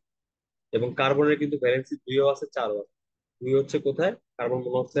তোমার এবং কার্বনের কিন্তু ভ্যালেন্সি দুইও আছে, চারও আছে। দুই হচ্ছে কোথায়, কার্বন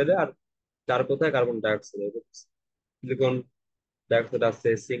মনোক্সাইডে, আর চার কোথায়, কার্বন ডাইঅক্সাইডে। সিলিকন ডাইঅক্সাইড আছে,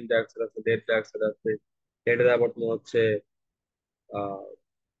 জিঙ্ক ডাইঅক্সাইড আছে, লেড ডাইঅক্সাইড আছে। এটার আবার তোমার হচ্ছে আহ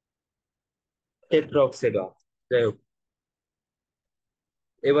টেট্রা অক্সাইড আছে। যাই হোক,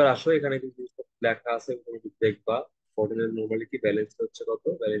 এবার আসো, এখানে কিন্তু লেখা আছে, তুমি যদি দেখবা প্রোটিনের নর্মালিটি ব্যালেন্স হচ্ছে কত,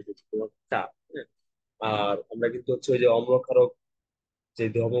 ব্যালেন্স হচ্ছে তোমার 4। হ্যাঁ? আর আমরা কিন্তু হচ্ছে ওই যে অম্লক্ষারক যে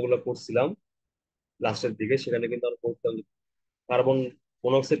ধর্মগুলো পড়ছিলাম লাস্টের দিকে, সেখানে কিন্তু আমরা পড়তাম কার্বন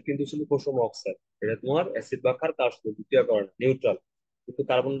মনোক্সাইড কিন্তু ছিল পশম অক্সাইড। এটা তোমার অ্যাসিড বা ক্ষার কার সাথে বিক্রিয়া করে না, নিউট্রাল। কিন্তু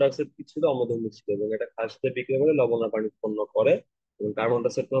কার্বন ডাইঅক্সাইড কি ছিল, অম্লধর্মী ছিল, এবং এটা ক্ষারের সাথে বিক্রিয়া করে লবণ আর পানি উৎপন্ন করে। এবং কার্বন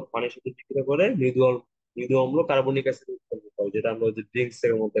ডাইঅক্সাইড তোমার পানির সাথে বিক্রিয়া করে মৃদু অম্ল কার্বনিক অ্যাসিড উৎপন্ন করে, যেটা আমরা ওই যে ড্রিঙ্কস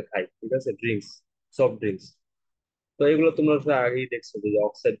এর মধ্যে খাই, ঠিক আছে, ড্রিঙ্কস, সফট ড্রিঙ্কস। তো এগুলো তোমরা আসলে আগেই দেখছো যে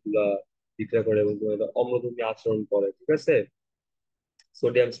অক্সাইড গুলা বিক্রিয়া করে এবং তোমার এটা অম্লধর্মী আচরণ করে, ঠিক আছে।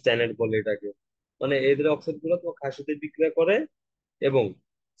 সোডিয়াম স্ট্যানেট বলে এটাকে। মানে এদের অক্সাইড গুলো তোমার ক্ষারের সাথে বিক্রিয়া করে। এবং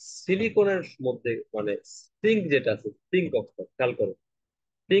সিলিকনের মধ্যে মানে জিঙ্ক যেটা আছে, জিঙ্ক অক্সাইড, খেয়াল করো,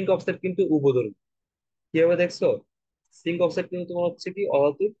 জিঙ্ক অক্সাইড কিন্তু উভধর্মী। কিভাবে দেখছো, জিঙ্ক অক্সাইড কিন্তু তোমার হচ্ছে কি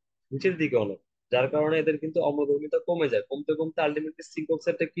অধাতুর নিচের দিকে অনেক, যার কারণে এদের কিন্তু অম্লধর্মিতা কমে যায়, কমতে কমতে আলটিমেটলি জিঙ্ক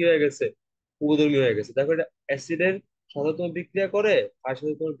অক্সাইডটা কি হয়ে গেছে, উভধর্মী হয়ে গেছে। দেখো, এটা অ্যাসিডের সাথে তোমার বিক্রিয়া করে, আর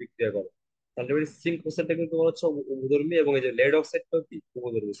সাথে তোমার বিক্রিয়া করে। আলটিমেটলি জিঙ্ক অক্সাইডটা কিন্তু তোমার হচ্ছে উভধর্মী, এবং এই যে লেড অক্সাইডটাও কি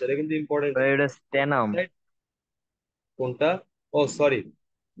উভধর্মী, সেটা কিন্তু ইম্পর্টেন্ট ভাই জিনিস। এটা স্ট্যানাম। কোনটা? ও সরি,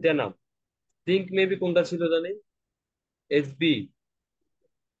 নাম, জিঙ্ক মেবি কোনটা ছিল জানি, এসবি,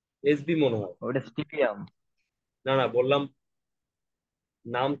 এসবি মনে হয়। ওটা স্টিবিয়াম। না না, বললাম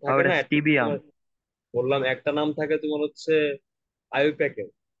নাম আর থাকে ওটা না একটা স্টিবিয়াম। তোমার, বললাম একটা নাম থাকে তোমার হচ্ছে আইউপ্যাকের,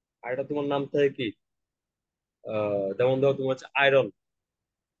 আর একটা তোমার নাম থাকে কি, যেমন ধরো তোমার হচ্ছে আয়রন।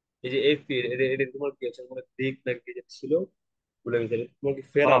 এই যে এফি, এটা তোমার কি হচ্ছে, মানে গ্রিক নাকি কি যেটা ছিল, ভুলে গেছি। এটা তোমার কি হ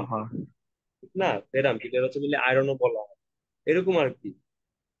ফেরাম, হ। ঠিক না, ফেরাম, কিন্তু এটা হচ্ছে মিলে আয়রনও বলা হয়, এরকম আর কি।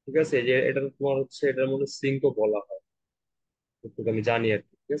 ঠিক আছে, যে এটা তোমার হচ্ছে এটার মধ্যে সিঙ্কও বলা হয়, যতটুকু আমি জানি আর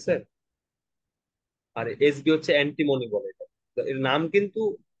কি, ঠিক আছে। আর এসবি হচ্ছে অ্যান্টিমনি বলে এটা। তো এর নাম কিন্তু,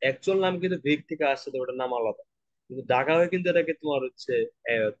 অ্যাকচুয়াল নাম কিন্তু গ্রিক থেকে আসছে, তো ওটার নাম আলাদা। কিন্তু ঢাকা হয় কিন্তু এটাকে তোমার হচ্ছে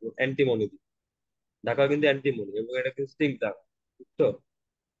অ্যান্টিমনি দিই, ঢাকা হয় কিন্তু অ্যান্টিমনি, এবং এটা কিন্তু স্টিং ঢাকা, বুঝছো।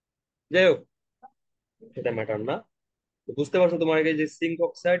 যাই হোক, সেটা ম্যাটার না। তো বুঝতে পারছো, তোমার এই যে সিঙ্ক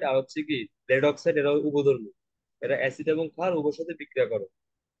অক্সাইড আর হচ্ছে কি লেড অক্সাইড, এরা উভধর্মী, এরা অ্যাসিড এবং ক্ষার উভয়ের সাথে বিক্রিয়া করে।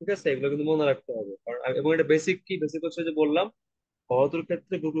 ঠিক আছে, এগুলো কিন্তু মনে রাখতে হবে, কারণ এবং এটা বেসিক কি, বেসিক হচ্ছে যে বললাম, সহজের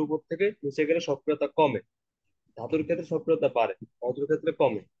ক্ষেত্রে গ্রুপের উপর থেকে নিচে গেলে সক্রিয়তা কমে, ধাতুর ক্ষেত্রে সক্রিয়তা বাড়ে, অধাতুর ক্ষেত্রে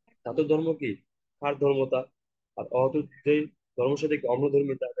কমে। ধাতুর ধর্ম কি, ক্ষার ধর্মতা। আর অধাতুর যে ধর্মের সাথে কি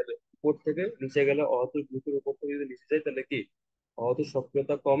অম্লধর্মিতা, তাহলে উপর থেকে নিচে গেলে, অধাতুর গ্রুপের উপর থেকে যদি নিচে যায় তাহলে কি অধাতুর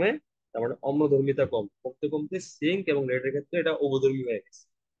সক্রিয়তা কমে, তার মানে অম্লধর্মিতা কম, কমতে কমতে সিঙ্ক এবং লেডের ক্ষেত্রে এটা অবধর্মী হয়ে গেছে।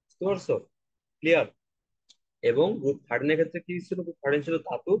 বুঝতে পারছো? ক্লিয়ার? এবং গ্রুপ থার্টিনের ক্ষেত্রে কি ছিল, গ্রুপ থার্টিন ছিল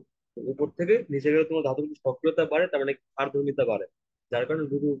ধাতু, উপর থেকে নিচে গেলে তোমার ধাতুর সক্রিয়তা বাড়ে, তার মানে ক্ষারধর্মিতা বাড়ে। যার কারণে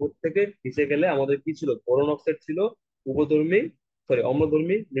দুটো উপর থেকে নিচে গেলে আমাদের কি ছিল, বোরন অক্সাইড ছিল উপধর্মী, সরি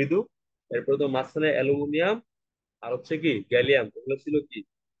অম্লধর্মী, মৃদু। এরপরে তো মাঝখানে অ্যালুমিনিয়াম আর হচ্ছে কি গ্যালিয়াম, ওগুলো ছিল কি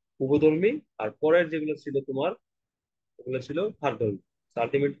উপধর্মী। আর পরের যেগুলো ছিল তোমার, ওগুলো ছিল ক্ষারধর্মী।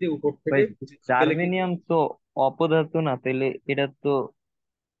 আলটিমেটলি উপর থেকে ভাই নিচে গেলে কিন্তু জার্মেনিয়াম তো অপদার্থ না, তাইলে এটা তো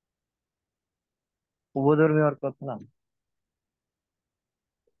উভধর্মী হওয়ার কথা না?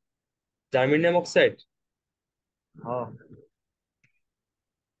 Germanium oxide. হ্যাঁ।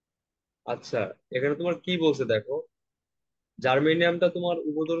 আচ্ছা, এখানে তোমার কি বলছে দেখো, জার্মেনিয়ামটা তোমার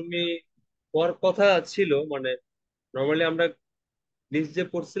উভধর্মী হওয়ার কথা ছিল, মানে নর্মালি আমরা লিস্ট যে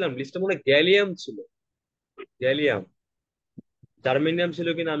পড়ছিলাম, লিস্টটা মনে হয় গ্যালিয়াম ছিল, গ্যালিয়াম। জার্মেনিয়াম ছিল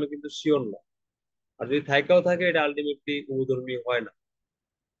কিনা আমি কিন্তু শিওর না। আর যদি থাইকাও থাকে, এটা আলটিমেটলি উভধর্মী হয় না।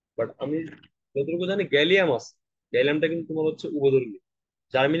 বাট আমি যতটুকু জানি গ্যালিয়াম আছে, গ্যালিয়ামটা কিন্তু তোমার হচ্ছে উভধর্মী।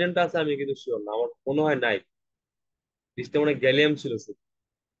 জার্মেনিয়ামটা আছে আমি কিন্তু শিওর না, আমার মনে হয় নাই, লিস্টে মনে হয় গ্যালিয়াম ছিল শুধু,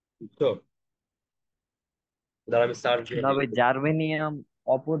 বুঝছো। দাঁড়া আমি সার্চ দিয়ে না দেখি, ভাই, জার্মেনিয়াম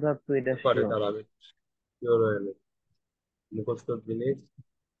অপদার্থ, এটা হতে পারে, শিওর। দাঁড়া আমি শিওর হয়ে নেই। মুখস্থ জিনিস,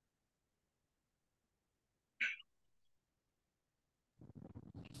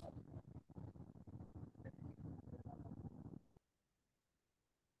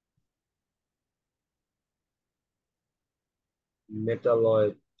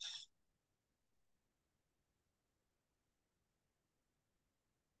 মেটালয়েড।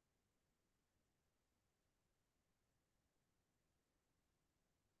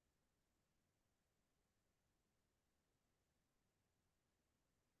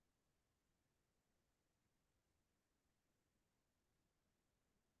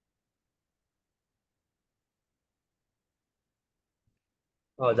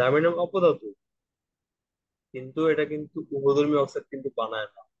 জার্মেনিয়াম অপধাতু, কিন্তু এটা কিন্তু উভধর্মী অক্সাইড কিন্তু বানায়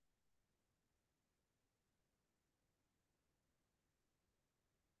না।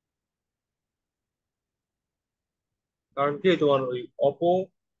 কারণ কি তোমার ওই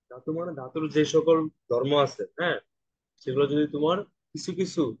ধাতু মানে ধাতুর যে সকল ধর্ম আছে, হ্যাঁ, সেগুলো যদি তোমার কিছু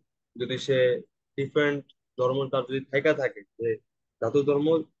কিছু যদি সে ডিফারেন্ট ধর্ম তার যদি থেকে থাকে, যে ধাতু ধর্ম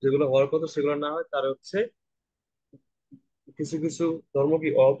যেগুলো হওয়ার কথা সেগুলো না হয়, তার হচ্ছে কিছু কিছু ধর্ম কি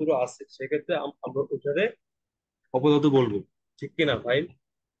অধাতুর আছে, সেক্ষেত্রে আমরা ওখানে অপধাতু বলবো। ঠিক কিনা ভাই?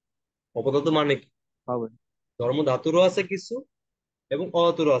 অপধাতু মানে কি? হবে। ধর্ম ধাতুরও আছে কিছু এবং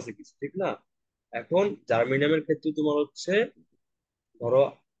অধাতুরও আছে কিছু, ঠিক না? এখন জার্মেনিয়ামের ক্ষেত্রে তোমার হচ্ছে ধরো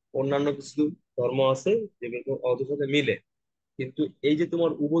অন্যান্য কিছু ধর্ম আছে যেগুলো তোমার অধাতুর সাথে মিলে, কিন্তু এই যে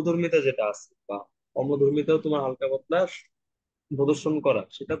তোমার উভধর্মিতা যেটা আছে বা অম্লধর্মিতাও তোমার হালকা পাতলা প্রদর্শন করা,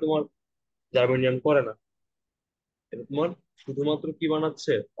 সেটা তোমার জার্মেনিয়াম করে না। এটা তোমার শুধুমাত্র কি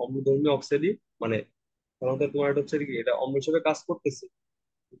বানাচ্ছে? অম্লধর্মী অক্সাইডই, মানে সাধারণত তোমার এটা হচ্ছে কি, এটা অম্ল হিসেবে কাজ করতেছে।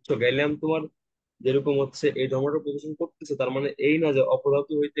 বুঝছো? গ্যালিয়াম তোমার যেরকম হচ্ছে এই ধর্মটা প্রদর্শন করতেছে, তার মানে এই না যে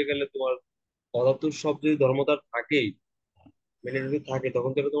অপধাতু হইতে গেলে তোমার অধাতুর সব যদি ধর্মতার থাকেই, মানে যদি থাকে তখন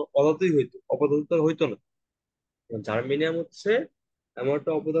তো এটা তোমার অধাতুই হইতো, অপধাতু তো আর হইতো না। জার্মেনিয়াম হচ্ছে এমন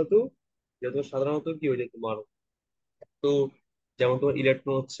একটা অপধাতু যেহেতু সাধারণত কি হয়ে যায় তোমার, তো যেমন তোমার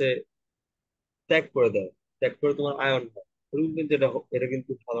ইলেকট্রন হচ্ছে ত্যাগ করে দেয়, ত্যাগ করে তোমার আয়ন হয়, এরকম কিন্তু এটা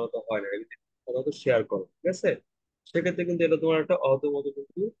কিন্তু সাধারণত হয় না, এটা কিন্তু সাধারণত শেয়ার করে, ঠিক আছে? সেক্ষেত্রে কিন্তু এটা তোমার একটা অহত মতো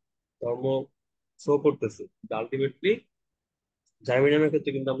কিন্তু ধর্ম শো করতেছে, আলটিমেটলি জার্মিনিয়ামের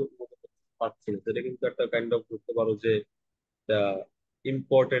ক্ষেত্রে কিন্তু আমরা উন্নত করতে পারছি না। তো এটা কিন্তু একটা কাইন্ড অফ করতে পারো যে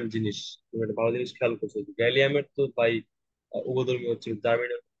ইম্পর্টেন্ট জিনিস, তুমি একটা ভালো জিনিস খেয়াল করছো যে গ্যালিয়ামের তো ভাই উভধর্মী হচ্ছে,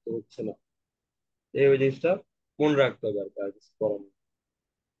 জার্মিনিয়াম তো হচ্ছে না। এই ওই জিনিসটা মনে রাখতে হবে আর কি, আর কিছু করার নেই।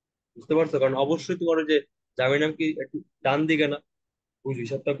 বুঝতে পারছো? কারণ অবশ্যই তোমার ওই যে জার্মিনিয়াম কি একটু ডান দিকে না? বুঝো,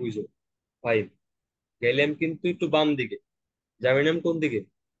 হিসাবটা বুঝো ভাই। গ্যালিয়াম কিন্তু একটু বাম দিকে, জার্মেনিয়াম কোন দিকে?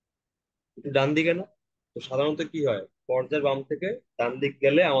 একটু ডান দিকে না? তো সাধারণত কি হয়, পর্যায়ের বাম থেকে ডান দিক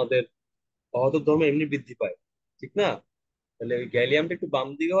গেলে আমাদের অহোতক ধর্ম এমনি বৃদ্ধি পায়, ঠিক না? তাহলে ওই গ্যালিয়ামটা একটু বাম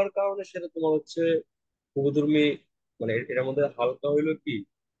দিকে হওয়ার কারণে সেটা তোমার হচ্ছে পূর্বধর্মী, মানে এটার মধ্যে হালকা হইলো কি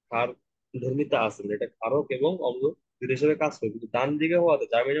ক্ষার ধর্মিতা আছে, মানে এটা ক্ষারক এবং অম্ল দুই হিসেবে কাজ করে, কিন্তু ডান দিকে হওয়াতে,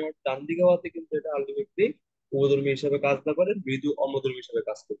 জার্মেনিয়াম ডান দিকে হওয়াতে কিন্তু এটা আলটিমেটলি পূর্বধর্মী হিসেবে কাজ না করে মৃদু অম্লধর্মী হিসেবে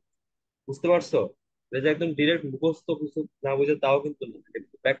কাজ করে। বুঝতে পারছো? এটা যে একদম ডিরেক্ট মুখস্থ কিছু না বুঝে তাও কিন্তু না, এটা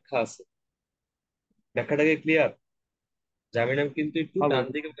কিন্তু ব্যাখ্যা আছে। ব্যাখ্যাটাকে ক্লিয়ার? জামিনাম কিন্তু একটু হবে। ডান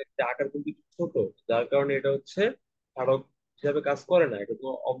দিকে, একটা আকার কিন্তু একটু ছোট, যার কারণে এটা হচ্ছে কারক হিসাবে কাজ করে না, এটা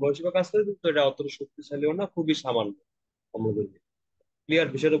তোমার অম্ল হিসেবে কাজ করে, কিন্তু এটা অতটা শক্তিশালীও না, খুবই সামান্য অম্লদের। ক্লিয়ার?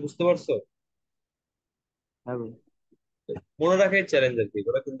 বিষয়টা বুঝতে পারছো? হবে। মনে রাখাই চ্যালেঞ্জ আর কি,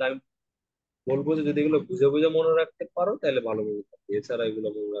 এগুলো কিন্তু আমি বলবো যে যদি এগুলো বুঝে বুঝে মনে রাখতে পারো তাহলে ভালো মনে থাকবে, এছাড়া এগুলো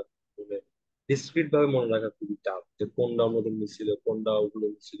মনে রাখতে ডিসক্রিট ভাবে মনে রাখা খুবই টাফ, যে কোনটা অন্যদের মিছিল, কোনটা ওগুলো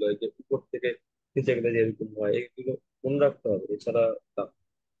মিছিল, এই যে উপর থেকে নিচে গেলে যে এরকম হয়, এইগুলো মনে রাখতে হবে, এছাড়া tough।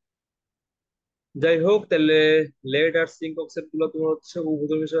 যাই হোক তাহলে, লেড আর সিঙ্ক অক্সাইড গুলো তোমার হচ্ছে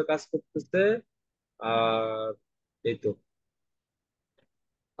উভয় হিসেবে কাজ করতেছে। আর এই তো,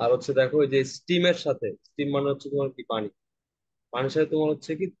 আর হচ্ছে দেখো এই যে স্টিমের সাথে, স্টিম মানে হচ্ছে তোমার কি পানি, পানির সাথে তোমার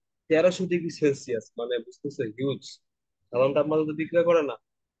হচ্ছে কি 1300 ডিগ্রি সেলসিয়াস, মানে বুঝতেছো হিউজ, সাধারণ তাপমাত্রা তো বিক্রিয়া করে না।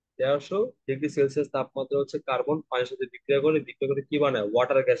 1300 ডিগ্রি সেলসিয়াস তাপমাত্রা হচ্ছে কার্বন পানির সাথে বিক্রিয়া করে, বিক্রিয়া করে কি বানায়?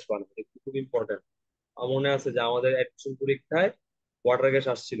 ওয়াটার গ্যাস বানায়। এটা কিন্তু খুব ইম্পর্টেন্ট। আমার মনে আছে যে আমাদের অ্যাডমিশন পরীক্ষায় ওয়াটার গ্যাস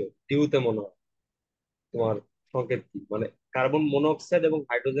আসছিল, ডিউতে মনে হয়। তোমার সংকেত কি মানে, কার্বন মনোক্সাইড এবং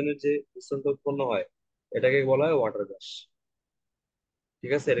হাইড্রোজেনের যে মিশ্রণটা উৎপন্ন হয়, এটাকে বলা হয় ওয়াটার গ্যাস।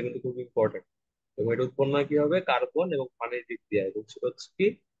 ঠিক আছে? এটা কিন্তু খুব ইম্পর্টেন্ট। এবং এটা উৎপন্ন হয় কি হবে? কার্বন এবং পানির বিক্রিয়া, এবং সেটা হচ্ছে কি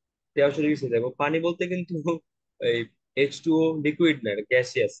 1300 ডিগ্রি সেলসিয়াস। এবং পানি বলতে কিন্তু এই H2O লিকুইড না, এটা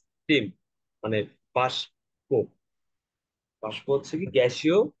গ্যাসিয়াস স্টিম, মানে বাষ্প। বাষ্প হচ্ছে কি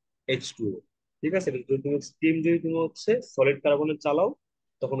গ্যাসীয় H2O। ঠিক আছে? যদি তুমি স্টিম, যদি তুমি হচ্ছে সলিড কার্বনে চালাও,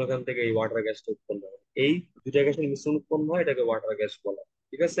 তখন ওখান থেকে এই ওয়াটার গ্যাসটা উৎপন্ন হয়। এই দুইটা গ্যাসের মিশ্রণ উৎপন্ন হয়, এটাকে ওয়াটার গ্যাস বলা হয়।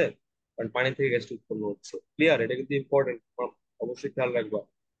 ঠিক আছে? কারণ পানি থেকে গ্যাসটা উৎপন্ন হচ্ছে। ক্লিয়ার? এটা কিন্তু ইম্পর্টেন্ট, অবশ্যই খেয়াল রাখবা।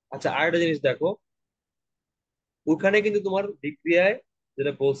 আচ্ছা, আরেকটা জিনিস দেখো, ওখানে কিন্তু তোমার বিক্রিয়ায়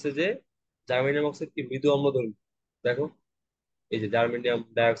যেটা বলছে যে জার্মেনিয়াম অক্সাইড কি মৃদু অম্লধর্মী। দেখো, এই যে জার্মেনিয়াম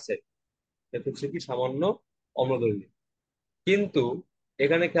ডাইঅক্সাইড, এটা হচ্ছে কি সামান্য অম্লধর্মী, কিন্তু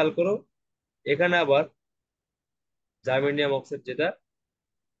এখানে খেয়াল করো, এখানে আবার জার্মেনিয়াম অক্সাইড যেটা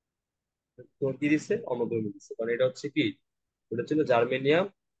তোমার কি দিচ্ছে? অম্লধর্মী দিচ্ছে, কারণ এটা হচ্ছে কি, ওটা ছিল জার্মেনিয়াম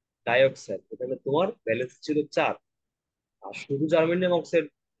ডাইঅক্সাইড, এখানে তোমার ভ্যালেন্সি ছিল 4। আর শুধু জার্মেনিয়াম অক্সাইড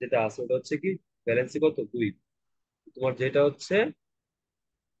যেটা আছে ওটা হচ্ছে কি ভ্যালেন্সি কত? 2। তোমার যেটা হচ্ছে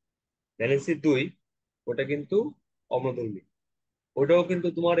ভ্যালেন্সি 2, ওটা কিন্তু অম্লধর্মী। ওটাও কিন্তু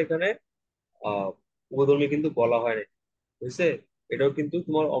তোমার এখানে উপধর্মী কিন্তু বলা হয় না, বুঝছে? এটাও কিন্তু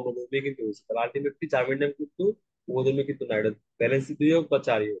তোমার অম্লধর্মী কিন্তু হয়েছে, তাহলে আলটিমেটলি জার্মের নাম কিন্তু উপধর্মী কিন্তু না, এটা ব্যালেন্স দুই হোক বা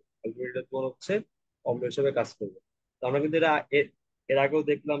চারই হোক, আলটিমেটলি তোমার হচ্ছে অম্ল হিসেবে কাজ করবে। তো আমরা কিন্তু এটা এর আগেও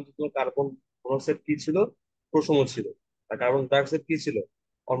দেখলাম যে তোমার কার্বন মনোক্সাইড কি ছিল, প্রশম ছিল, আর কার্বন ডাইঅক্সাইড কি ছিল,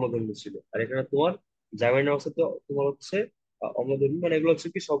 অম্লধর্মী ছিল। আর এখানে তোমার জার্মেন অক্সাইড তো তোমার হচ্ছে অম্লধর্মী, মানে এগুলো হচ্ছে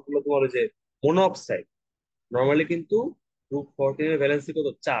কি সবগুলো তোমার ওই যে মনোঅক্সাইড। নর্মালি কিন্তু গ্রুপ 14 এর ভ্যালেন্সি কত,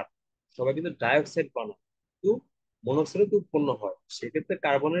 4। সবাই কিন্তু ডাইঅক্সাইড বানায়, কিন্তু মনোক্সাইড তো উৎপন্ন হয়। সেক্ষেত্রে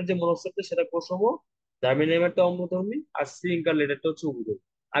কার্বনের যে মনোক্সাইড সেটা প্রথম, জার্মেনিয়ামেরটা অম্লধর্মী, আর সিঙ্গার লেটারটা হচ্ছে উভধর্মী,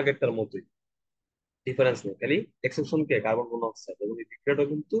 আগেরটার মতোই, ডিফারেন্স নেই, খালি এক্সেপশন কে কার্বন মনোক্সাইড, এবং এই বিক্রিয়াটা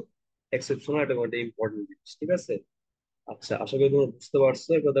কিন্তু এক্সেপশনাল, এটা একটা ইম্পর্টেন্ট জিনিস, ঠিক আছে? আচ্ছা, আশা করি তোমরা বুঝতে পারছো।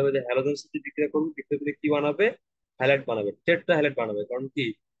 এবার দেখো যে হ্যালোজেন সাথে বিক্রিয়া করবে, বিক্রিয়া করে কি বানাবে, হ্যালাইড বানাবে, টেট্রা হ্যালাইড বানাবে। কারণ কি,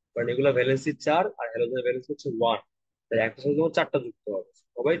 কারণ এগুলা ভ্যালেন্সি 4 আর হ্যালোজেনের ভ্যালেন্সি হচ্ছে 1, তাই একটা সাথে তোমার 4টা যুক্ত হবে,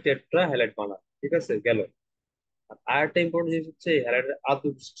 সবাই টেট্রা হ্যালাইড বানাবে, ঠিক আছে? গেল। আর একটা ইম্পর্টেন্ট জিনিস হচ্ছে হ্যালাইডের আদ্র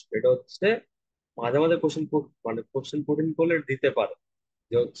বৈশিষ্ট্য। এটা হচ্ছে মাঝে মাঝে কোশ্চেন, মানে কোশ্চেন কঠিন করলে দিতে পারে,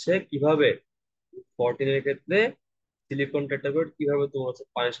 যে হচ্ছে কিভাবে 14 এর ক্ষেত্রে সিলিকন টেট্রাপাইড কিভাবে তোমার হচ্ছে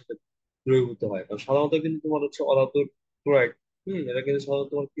পানির সাথে দ্রবীভূত হয়। কারণ সাধারণত কিন্তু তোমার হচ্ছে অধাতু ক্লোরাইড, এটা কিন্তু সাধারণত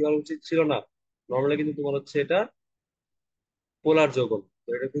তোমার কি হওয়া উচিত ছিল না, নর্মালি কিন্তু তোমার হচ্ছে এটা পোলার যৌগন, তো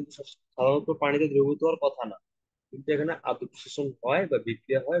এটা কিন্তু সাধারণত পানিতে দ্রবীভূত হওয়ার কথা না। কিন্তু এখানে আদক শোষণ হয় বা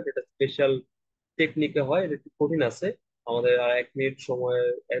বিক্রিয়া হয়, যেটা স্পেশাল টেকনিকে হয়, এটা একটু কঠিন আছে। আমাদের আর 1 মিনিট সময়,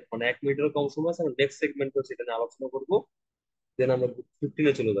 মানে 1 মিনিটেরও কম সময় আছে, আমরা নেক্সট সেগমেন্ট হচ্ছে এটা নিয়ে আলোচনা করবো, দেন আমরা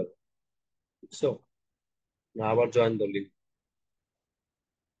 15-এ চলে যাবো, বুঝছো? না আবার জয়েন দলি।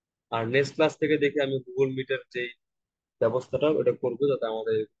 আর নেক্সট ক্লাস থেকে দেখি আমি গুগল মিটের যে ব্যবস্থাটা ওটা করবো, যাতে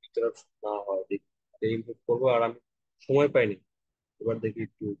আমাদের ইন্টারাপশন না হয়, দেখি ইমপ্রুভ করবো। আর আমি সময় পাইনি, এবার দেখি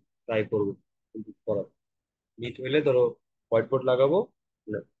একটু ট্রাই করবো ইমপ্রুভ করার। মিট হইলে ধরো হোয়াইট বোর্ড লাগাবো,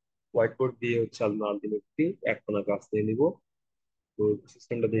 হোয়াইট বোর্ড দিয়ে হচ্ছে আমরা আলটিমেটলি একখানা ক্লাস নিয়ে নিবো, তো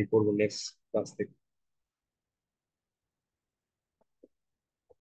সিস্টেমটা দিয়ে করবো নেক্সট ক্লাস থেকে।